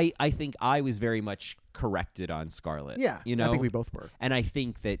don't know. I think I was very much corrected on Scarlett. Yeah, I think we both were. And I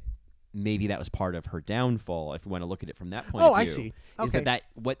think that maybe that was part of her downfall, if we want to look at it from that point of view. I see. Okay. Is that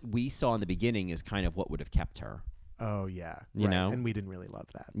what we saw in the beginning is kind of what would have kept her. Oh, yeah. You know? And we didn't really love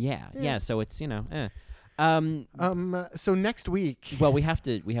that. Yeah. So it's, So next week. Well, we have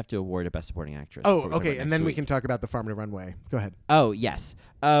to award a Best Supporting Actress. Oh, okay, and then we can talk about the Farm to Runway. Go ahead. Oh, yes.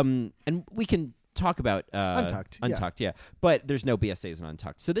 And we can talk about Untucked. Yeah. But there's no BSAs in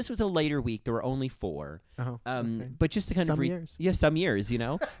Untucked. So this was a later week. There were only 4. Okay. But just to kind Some of years. Yeah, some years,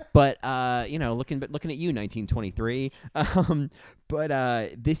 But looking at you, 1923.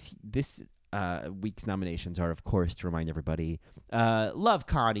 But this week's nominations are, of course, to remind everybody, love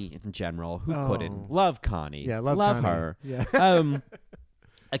Connie in general. Who couldn't? Love Connie. Yeah, love Connie. her. Yeah.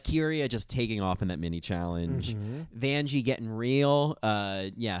 Akira just taking off in that mini challenge. Vanjie getting real.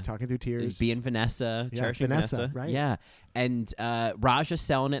 Talking through tears. Being Vanessa. Yeah, Cherishing Vanessa, right. Yeah. And Raja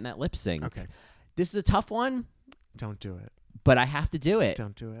selling it in that lip sync. Okay. This is a tough one. Don't do it. But I have to do it.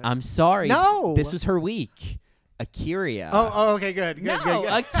 Don't do it. I'm sorry. No. This was her week. Akira. Oh, okay, good. No,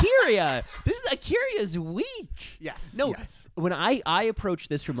 Akira. Akira's week. Yes. No. Yes. When I approach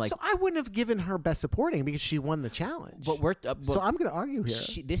this from so I wouldn't have given her Best Supporting because she won the challenge. But we're so I'm going to argue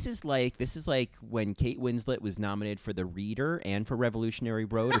here. This is like when Kate Winslet was nominated for The Reader and for Revolutionary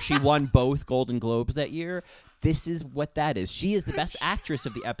Road, or she won both Golden Globes that year. This is what that is. She is the best actress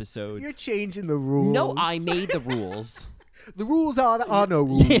of the episode. You're changing the rules. No, I made the rules. The rules are no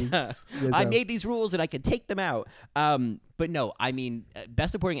rules. Yeah. I made these rules and I could take them out. But no, I mean,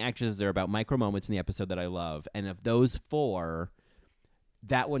 Best Supporting Actresses are about micro moments in the episode that I love. And of those 4,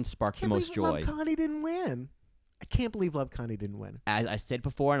 that one sparked the most joy. Love Connie didn't win. I can't believe Love Connie didn't win. As I said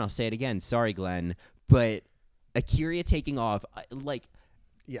before, and I'll say it again. Sorry, Glenn. But Akira taking off,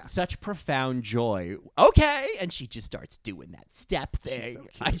 such profound joy. Okay. And she just starts doing that step thing. She's so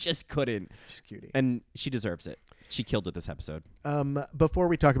cute. I just couldn't. She's cutie. And she deserves it. She killed it this episode. Before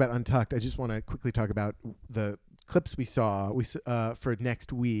we talk about Untucked, I just want to quickly talk about the clips we saw. For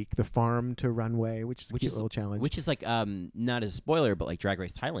next week, the Farm to Runway, which is a cute little challenge. Which is not as a spoiler, but Drag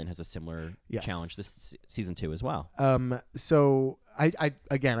Race Thailand has a similar challenge this season 2 as well. So I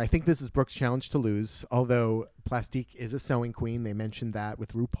think this is Brooke's challenge to lose, although Plastique is a sewing queen. They mentioned that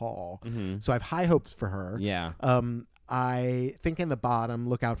with RuPaul. Mm-hmm. So I have high hopes for her. Yeah. I think in the bottom,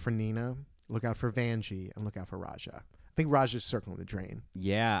 look out for Nina, look out for Vanjie, and look out for Raja. I think Raja's circling the drain.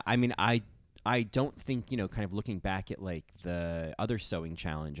 Yeah. I mean, I don't think, kind of looking back at the other sewing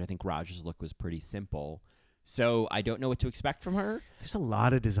challenge, I think Raja's look was pretty simple. So I don't know what to expect from her. There's a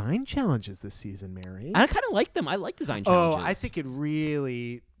lot of design challenges this season, Mary. And I kind of like them. I like design challenges. Oh, I think it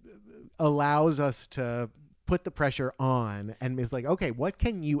really allows us to put the pressure on and is like, okay, what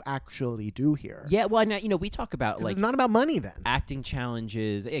can you actually do here? Yeah, well, now, we talk about it's not about money then. Acting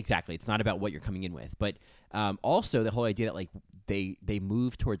challenges. Exactly. It's not about what you're coming in with. But also the whole idea that they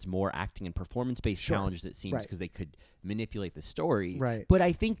move towards more acting and performance-based Sure. challenges, it seems, Right. because they could manipulate the story. Right. But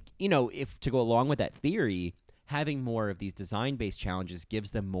I think, if to go along with that theory, having more of these design-based challenges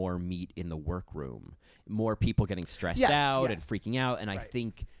gives them more meat in the workroom, more people getting stressed out and yes. freaking out. And I Right.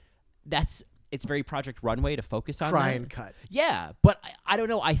 think it's very Project Runway to focus on Try that. and cut. Yeah, but I don't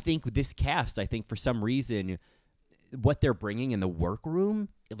know. I think this cast, for some reason, what they're bringing in the workroom,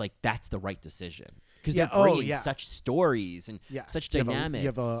 that's the right decision. Because Yeah, they're bringing yeah. such stories and Yeah. such You have a- dynamics. You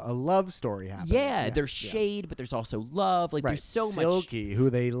have a love story happening. Yeah, there's shade, but there's also love. Right. There's so much. Silky, who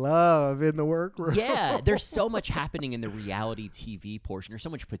they love in the workroom. Yeah, there's so much happening in the reality TV portion. There's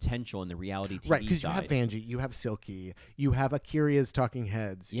so much potential in the reality TV Right, because you side. have Vanjie, you have Silky, you have Akira's Talking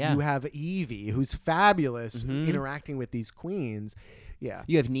Heads, Yeah. you have Evie, who's fabulous interacting with these queens. Yeah.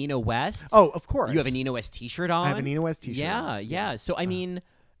 You have Nina West. Oh, of course. You have a Nina West T-shirt on. I have a Nina West T-shirt. Yeah, yeah. So I mean,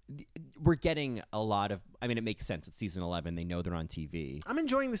 we're getting a lot of. I mean, it makes sense. It's season 11. They know they're on TV. I'm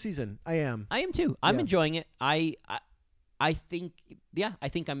enjoying the season. I am. I am too. I'm Yeah. enjoying it. I think. Yeah, I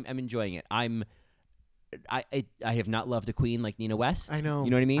think I'm enjoying it. I have not loved a queen like Nina West. I know. You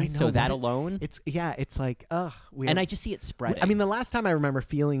know what I mean? I So know, that but alone. It's like, ugh. And I just see it spreading. I mean, the last time I remember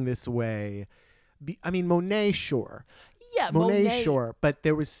feeling this way, Monet, sure. yeah, Monet, sure. But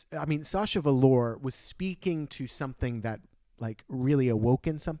there was, Sasha Velour was speaking to something that really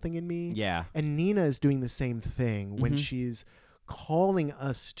awoken something in me. Yeah. And Nina is doing the same thing when Mhm. she's calling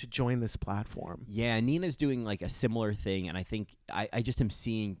us to join this platform. Yeah, Nina's doing a similar thing, and I think I just am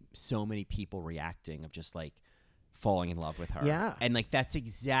seeing so many people reacting of just falling in love with her. Yeah. And that's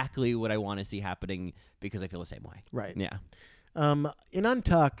exactly what I want to see happening because I feel the same way. Right. Yeah. In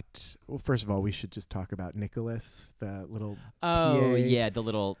Untucked, well, first of all, we should just talk about Nicholas, the little Oh PA. yeah, the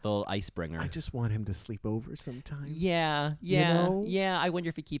little ice bringer. I just want him to sleep over sometime. Yeah, yeah. I wonder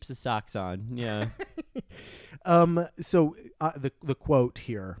if he keeps his socks on. Yeah. So the quote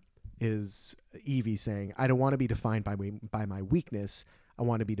here is Evie saying, "I don't want to be defined by my weakness. I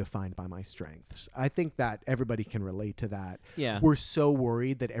want to be defined by my strengths." I think that everybody can relate to that. Yeah. We're so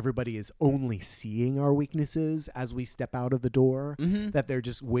worried that everybody is only seeing our weaknesses as we step out of the door, that they're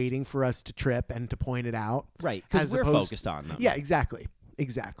just waiting for us to trip and to point it out. Right, because as we're opposed- focused on them. Yeah, exactly.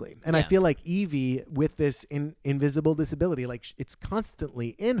 And I Yeah. feel like Evie, with this invisible disability, it's constantly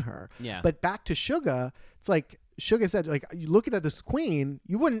in her. Yeah. But back to Suga, it's like Suga said, you look at this queen,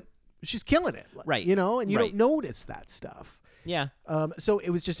 she's killing it. Right. And you Right. don't notice that stuff. Yeah. So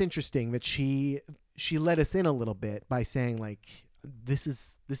it was just interesting that she let us in a little bit by saying this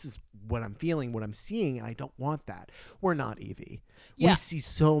is what I'm feeling, what I'm seeing, and I don't want that. We're not Evie. Yeah. We see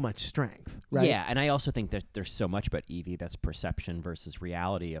so much strength, right? Yeah, and I also think that there's so much about Evie that's perception versus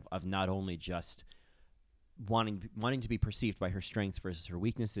reality of not only just wanting to be perceived by her strengths versus her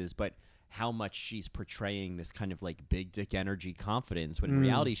weaknesses, but how much she's portraying this kind of big dick energy confidence when in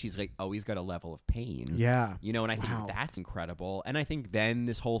reality she's always got a level of pain. Yeah. And I think Wow. that's incredible. And I think then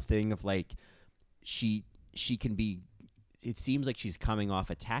this whole thing of she can be, it seems like she's coming off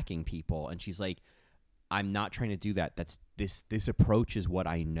attacking people and she's like, I'm not trying to do that. That's this approach is what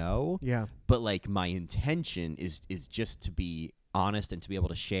I know. Yeah. But my intention is just to be honest and to be able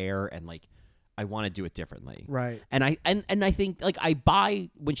to share and I want to do it differently. Right. And I think I buy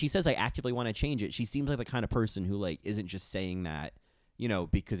when she says I actively want to change it. She seems like the kind of person who isn't just saying that,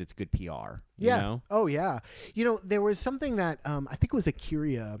 because it's good PR. Yeah. You know? Oh, yeah. There was something that I think it was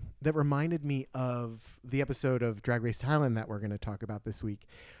Akira that reminded me of the episode of Drag Race Thailand that we're going to talk about this week.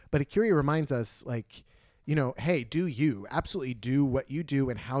 But Akira reminds us, hey, absolutely do what you do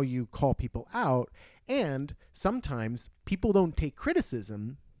and how you call people out. And sometimes people don't take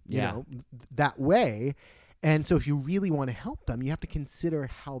criticism, that way. And so if you really want to help them, you have to consider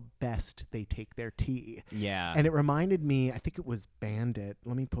how best they take their tea. Yeah. And it reminded me, I think it was Bandit.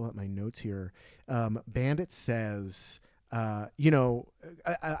 Let me pull up my notes here. Bandit says, I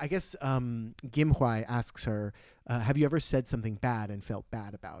guess Gim Hwai asks her, have you ever said something bad and felt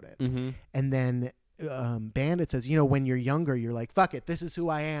bad about it? Mm-hmm. And then Bandit says, when you're younger, you're like, fuck it, this is who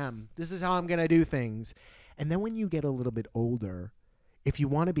I am. This is how I'm going to do things. And then when you get a little bit older, if you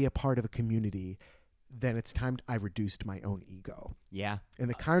want to be a part of a community, then it's time I've reduced my own ego. Yeah. And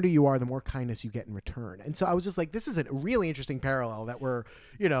the kinder you are, the more kindness you get in return. And so I was just like, this is a really interesting parallel that we're,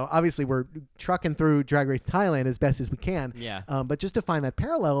 obviously we're trucking through Drag Race Thailand as best as we can. Yeah. But just to find that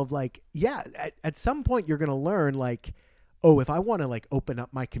parallel of at some point you're going to learn if I want to open up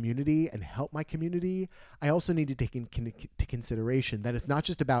my community and help my community, I also need to take into consideration that it's not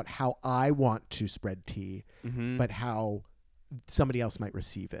just about how I want to spread tea, Mm-hmm. but how somebody else might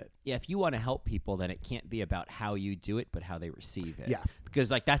receive it. Yeah, if you want to help people, then it can't be about how you do it, but how they receive it. Yeah.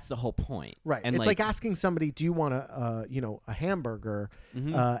 Because like that's the whole point. Right. And it's like asking somebody, do you want a hamburger,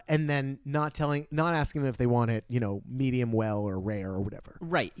 and then not asking them if they want it, medium well or rare or whatever.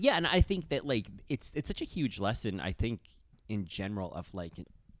 Right. Yeah, and I think that like it's such a huge lesson, I think, in general of like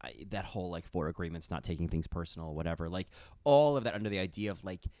that whole like 4 agreements, not taking things personal or whatever. Like all of that under the idea of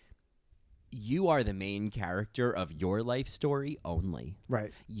like you are the main character of your life story only.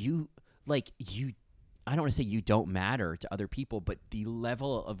 Right. I don't want to say you don't matter to other people, but the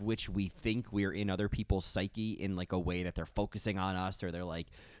level of which we think we're in other people's psyche in like a way that they're focusing on us or they're like,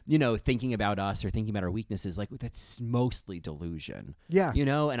 thinking about us or thinking about our weaknesses, like that's mostly delusion. Yeah.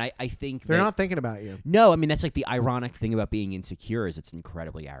 And I think they're not thinking about you. No, I mean, that's like the ironic thing about being insecure is it's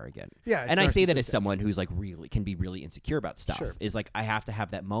incredibly arrogant. Yeah. And I say that as narcissistic. someone who's like can be really insecure about stuff. Sure. Is like I have to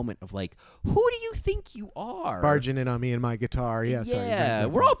have that moment of like, who do you think you are? Barging in on me and my guitar. Yeah. Sorry, Yeah,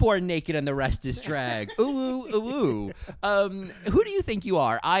 great we're all reference. born naked and the rest is drag. Ooh, ooh, ooh, ooh. Who do you think you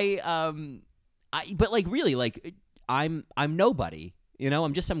are? But like really, like I'm nobody.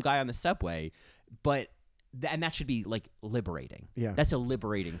 I'm just some guy on the subway. But and that should be like liberating. Yeah. That's a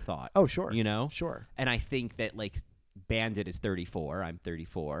liberating thought. Oh, sure. Sure. And I think that like Bandit is 34. I'm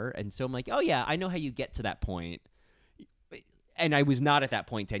 34, and so I'm like, oh yeah, I know how you get to that point. And I was not at that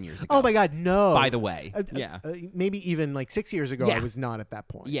point 10 years ago. Oh my God, no. By the way, yeah. Maybe even like 6 years ago, Yeah. I was not at that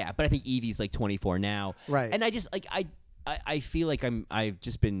point. Yeah, but I think Evie's like 24 now. Right. And I just like I feel like I've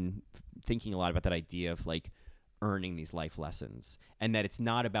just been thinking a lot about that idea of like earning these life lessons, and that it's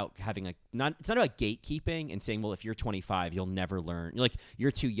not about having it's not about gatekeeping and saying, well, if you're 25, you'll never learn.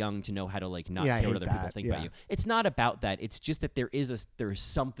 You're too young to know how to like not Yeah, I care what hate other people that. think Yeah. about you. It's not about that. It's just that there's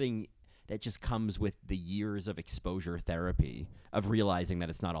something that just comes with the years of exposure therapy of realizing that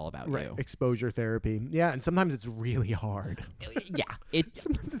it's not all about Right. you. Exposure therapy. Yeah. And sometimes it's really hard. Yeah.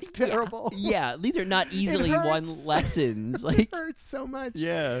 Sometimes it's terrible. Yeah. These are not easily won hurts. lessons. It Like, hurts so much.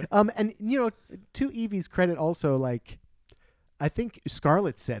 yeah. And to Evie's credit also, like, I think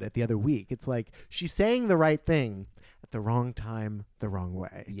Scarlett said it the other week. It's like she's saying the right thing at the wrong time, the wrong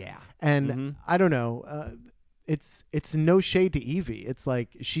way. Yeah. And I don't know. It's no shade to Evie. It's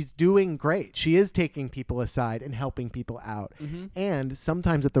like she's doing great. She is taking people aside and helping people out. And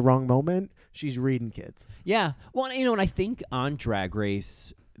sometimes at the wrong moment, she's reading kids. Yeah. Well, and I think on Drag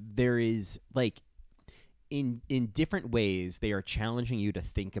Race, there is like in different ways, they are challenging you to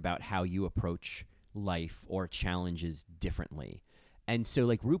think about how you approach life or challenges differently. And so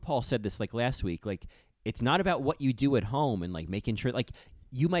like RuPaul said this like last week, like it's not about what you do at home and like making sure like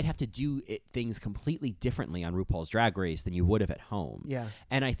you might have to do things completely differently on RuPaul's Drag Race than you would have at home. Yeah.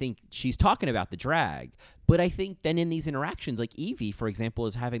 And I think she's talking about the drag, but I think then in these interactions, like Evie, for example,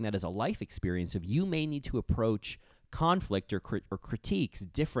 is having that as a life experience of you may need to approach conflict or critiques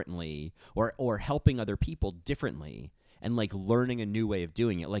differently or helping other people differently and like learning a new way of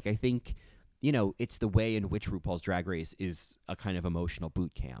doing it. Like I think, it's the way in which RuPaul's Drag Race is a kind of emotional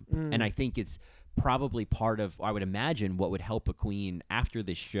boot camp. And I think it's probably part of, I would imagine, what would help a queen after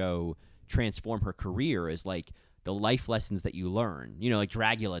this show transform her career is like the life lessons that you learn. Like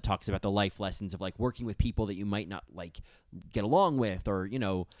Dragula talks about the life lessons of like working with people that you might not like get along with or,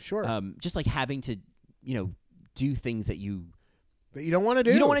 Sure. just like having to, do things that you don't want to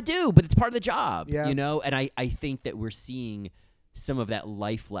do. You don't want to do, but it's part of the job, Yeah. And I think that we're seeing some of that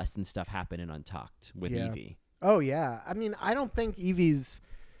life lesson stuff happen in Untucked with Yeah. Evie. Oh, yeah. I mean, I don't think Evie's...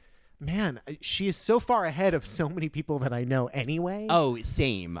 Man, she is so far ahead of so many people that I know anyway. Oh,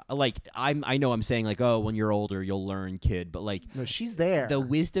 same. Like I know I'm saying like, oh, when you're older you'll learn, kid, but like No, she's there. the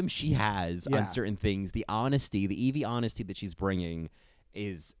wisdom she has Yeah. on certain things, the honesty, the Evie honesty that she's bringing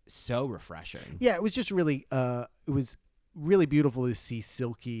is so refreshing. Yeah, it was just really it was really beautiful to see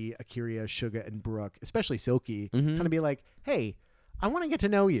Silky, Akira, Suga, and Brooke, especially Silky, kind of be like, hey, I want to get to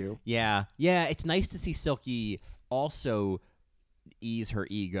know you. Yeah. Yeah, it's nice to see Silky also ease her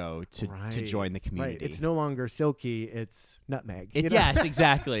ego to join the community. Right. It's no longer Silky, it's Nutmeg. Yes,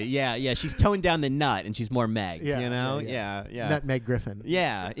 exactly. Yeah. She's toned down the nut and she's more Meg, Yeah, Yeah. Nutmeg Griffin.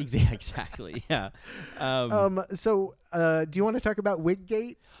 Yeah, exactly. Yeah. So, do you want to talk about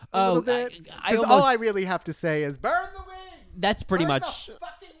Wiggate a little bit? I Because all I really have to say is burn the wigs. That's pretty Burn much. the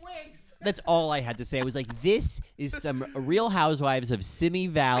fucking wigs. That's all I had to say. I was like, this is some Real Housewives of Simi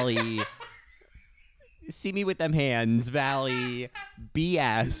Valley. See me with them hands, Valley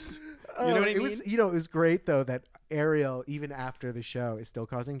BS. You know what I mean? It was great though that Ariel, even after the show, is still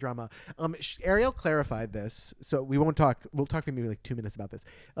causing drama. Ariel clarified this, so we won't talk. We'll talk for maybe like 2 minutes about this.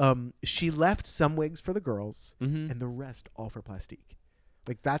 She left some wigs for the girls and the rest all for Plastique.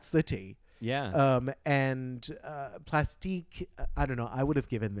 Like that's the tea. Yeah. And Plastique, I don't know. I would have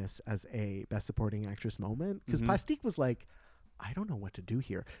given this as a Best Supporting Actress moment because Plastique was like, I don't know what to do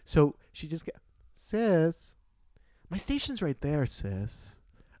here. So she just sis, my station's right there, sis.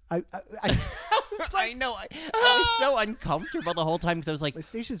 I was like, I know. I was so uncomfortable the whole time because I was like, my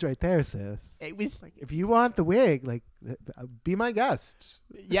station's right there, sis. it was Like, if you want the wig, like, be my guest.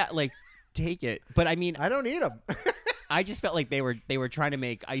 yeah, like take it. But I mean, I don't need them. I just felt like they were trying to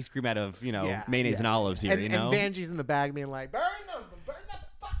make ice cream out of mayonnaise and olives here. And Vanjie's in the bag being like, burn the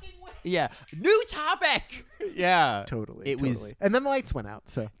fucking wig. Yeah. New topic. Yeah. Totally. It totally. was. And then the lights went out.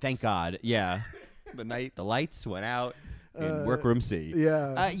 So Thank God. Yeah. The lights went out in workroom C.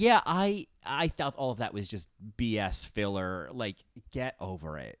 yeah. I thought all of that was just BS filler. Like, get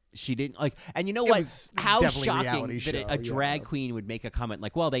over it. She didn't like, and you know It what? was How definitely a shocking reality that show, a drag queen would make a comment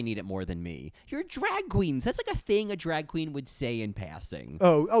like, "Well, they need it more than me." You're drag queens. That's like a thing a drag queen would say in passing.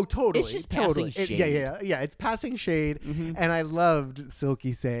 Oh, totally. It's just totally. passing Yeah. It's passing shade. And I loved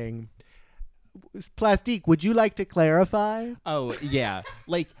Silky saying, Plastique, would you like to clarify? Oh yeah,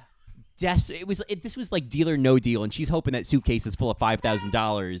 like. This was like Deal or No Deal, and she's hoping that suitcase is full of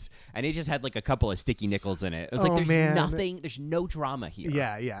 $5,000, and it just had like a couple of sticky nickels in it. It was like, there's nothing, there's no drama here.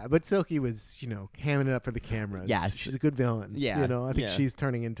 Yeah. But Silky was, hamming it up for the cameras. Yes. She's a good villain. Yeah. I think she's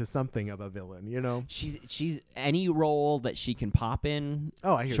turning into something of a villain, She's any role that she can pop in.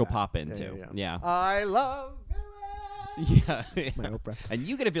 Oh, I hear she'll that. pop into. Yeah. I love villains. Yeah. My Oprah. And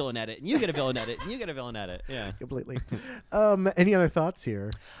you get a villain at it, and you get a villain at it, and you get a villain at it. Yeah. Completely. Any other thoughts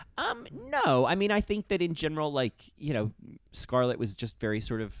here? No. I mean, I think that in general, like, Scarlett was just very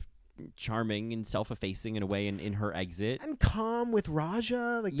sort of charming and self-effacing in a way in her exit. And calm with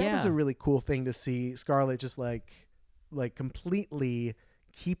Raja. Like, that was a really cool thing to see. Scarlett just like completely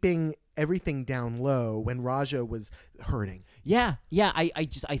keeping everything down low when Raja was hurting. Yeah.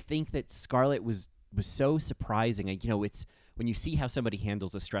 I think that Scarlett was so surprising. It's when you see how somebody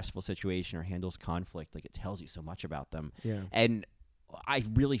handles a stressful situation or handles conflict, like, it tells you so much about them. Yeah. And I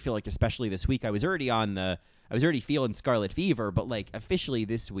really feel like, especially this week, I was already feeling Scarlet fever, but like officially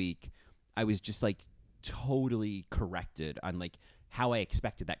this week, I was just like totally corrected on like how I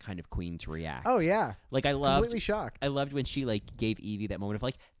expected that kind of queen to react. Oh yeah. Like, I loved completely shocked. I loved when she like gave Evie that moment of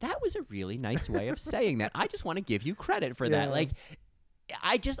like, that was a really nice way of saying that. I just want to give you credit for that. Like,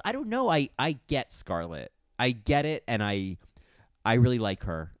 I don't know. I get Scarlett. I get it, and I really like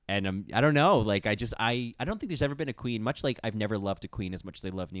her. And I don't know. Like, I don't think there's ever been a queen, much like I've never loved a queen as much as I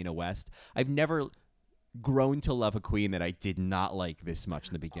love Nina West. I've never grown to love a queen that I did not like this much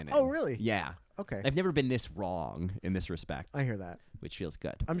in the beginning. Oh, really? Yeah. Okay. I've never been this wrong in this respect. I hear that. Which feels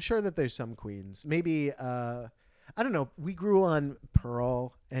good. I'm sure that there's some queens. Maybe I don't know. We grew on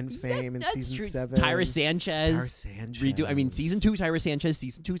Pearl and Fame in season true. 7. Tyra Sanchez. Season 2 Tyra Sanchez.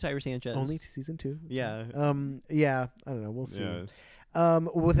 Season 2 Tyra Sanchez. Only season 2. Yeah. Yeah. I don't know. We'll see. Yeah.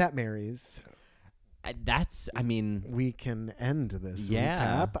 With that, Marys, we can end this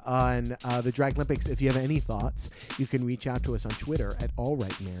recap on the Draglympics. If you have any thoughts, you can reach out to us on Twitter at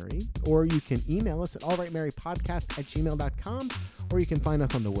AllRightMary, or you can email us at allrightmarypodcast@gmail.com, or you can find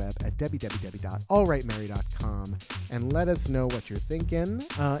us on the web at www.allrightmary.com and let us know what you're thinking.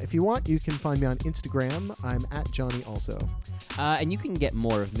 If you want, you can find me on Instagram. I'm at Johnny also. And you can get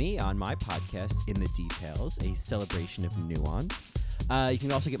more of me on my podcast, In the Details, a celebration of nuance. You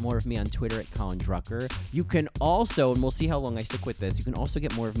can also get more of me on Twitter at Colin Drucker. You can also, and we'll see how long I stick with this, you can also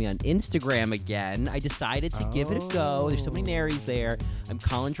get more of me on Instagram again. I decided to give it a go. There's so many Marys there. I'm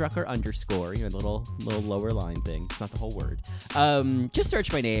Colin Drucker _ the little lower line thing. It's not the whole word. Just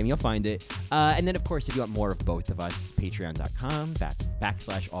search my name. You'll find it. And then, of course, if you want more of both of us, patreon.com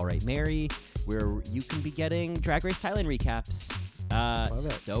 /AllRightMary, where you can be getting Drag Race Thailand recaps. Love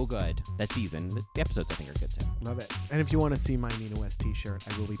it. So good. That season. The episodes, I think, are good too. Love it. And if you want to see my Nina West t-shirt,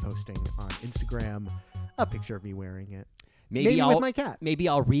 I will be posting on Instagram a picture of me wearing it. Maybe with my cat. Maybe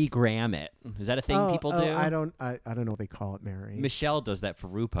I'll regram it. Is that a thing people do? I don't know what they call it, Mary. Michelle does that for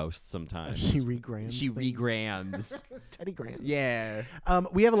RuPaul's sometimes. She regrams. She regrams. Teddy Grams. Yeah.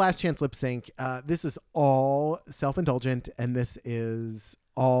 We have a last chance lip sync. This is all self-indulgent, and this is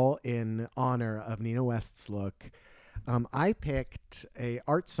all in honor of Nina West's look. I picked a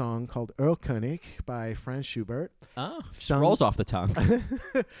art song called Erlkönig by Franz Schubert. Oh, rolls off the tongue.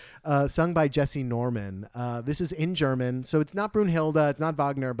 Sung by Jesse Norman. This is in German, so it's not Brunhilde, it's not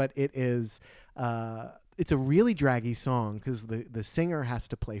Wagner, but it is. It's a really draggy song because the singer has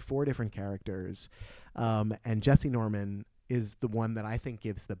to play 4 different characters, and Jesse Norman is the one that I think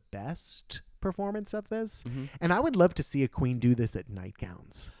gives the best performance of this. Mm-hmm. And I would love to see a queen do this at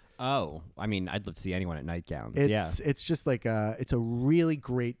nightgowns. Oh, I mean, I'd love to see anyone at nightgowns. It's just like it's a really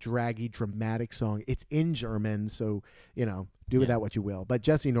great, draggy, dramatic song. It's in German, so do with that what you will. But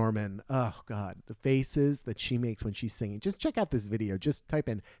Jesse Norman, oh God, the faces that she makes when she's singing. Just check out this video. Just type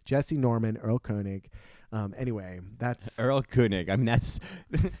in Jesse Norman, Earl Koenig. Anyway, that's Earl Koenig. I mean, that's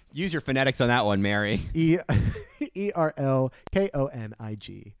use your phonetics on that one, Mary. ERLKONIG.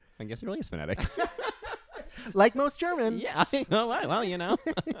 I guess it really is phonetic. Like most German. Yeah. Well,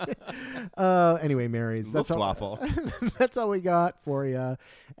 Anyway, Marys, that's all. That's all we got for you,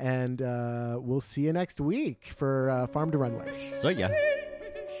 and we'll see you next week for Farm to Runway. So yeah.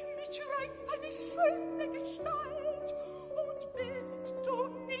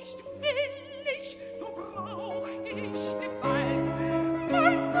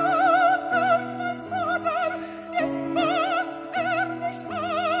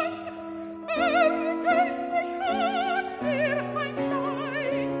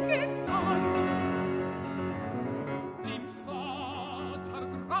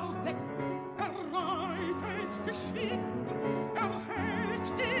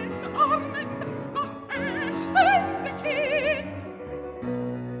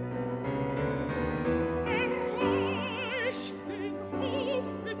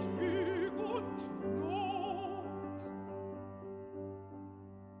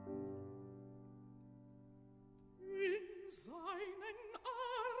 Seinen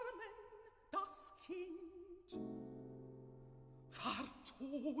Armen das Kind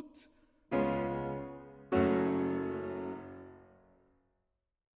war tot.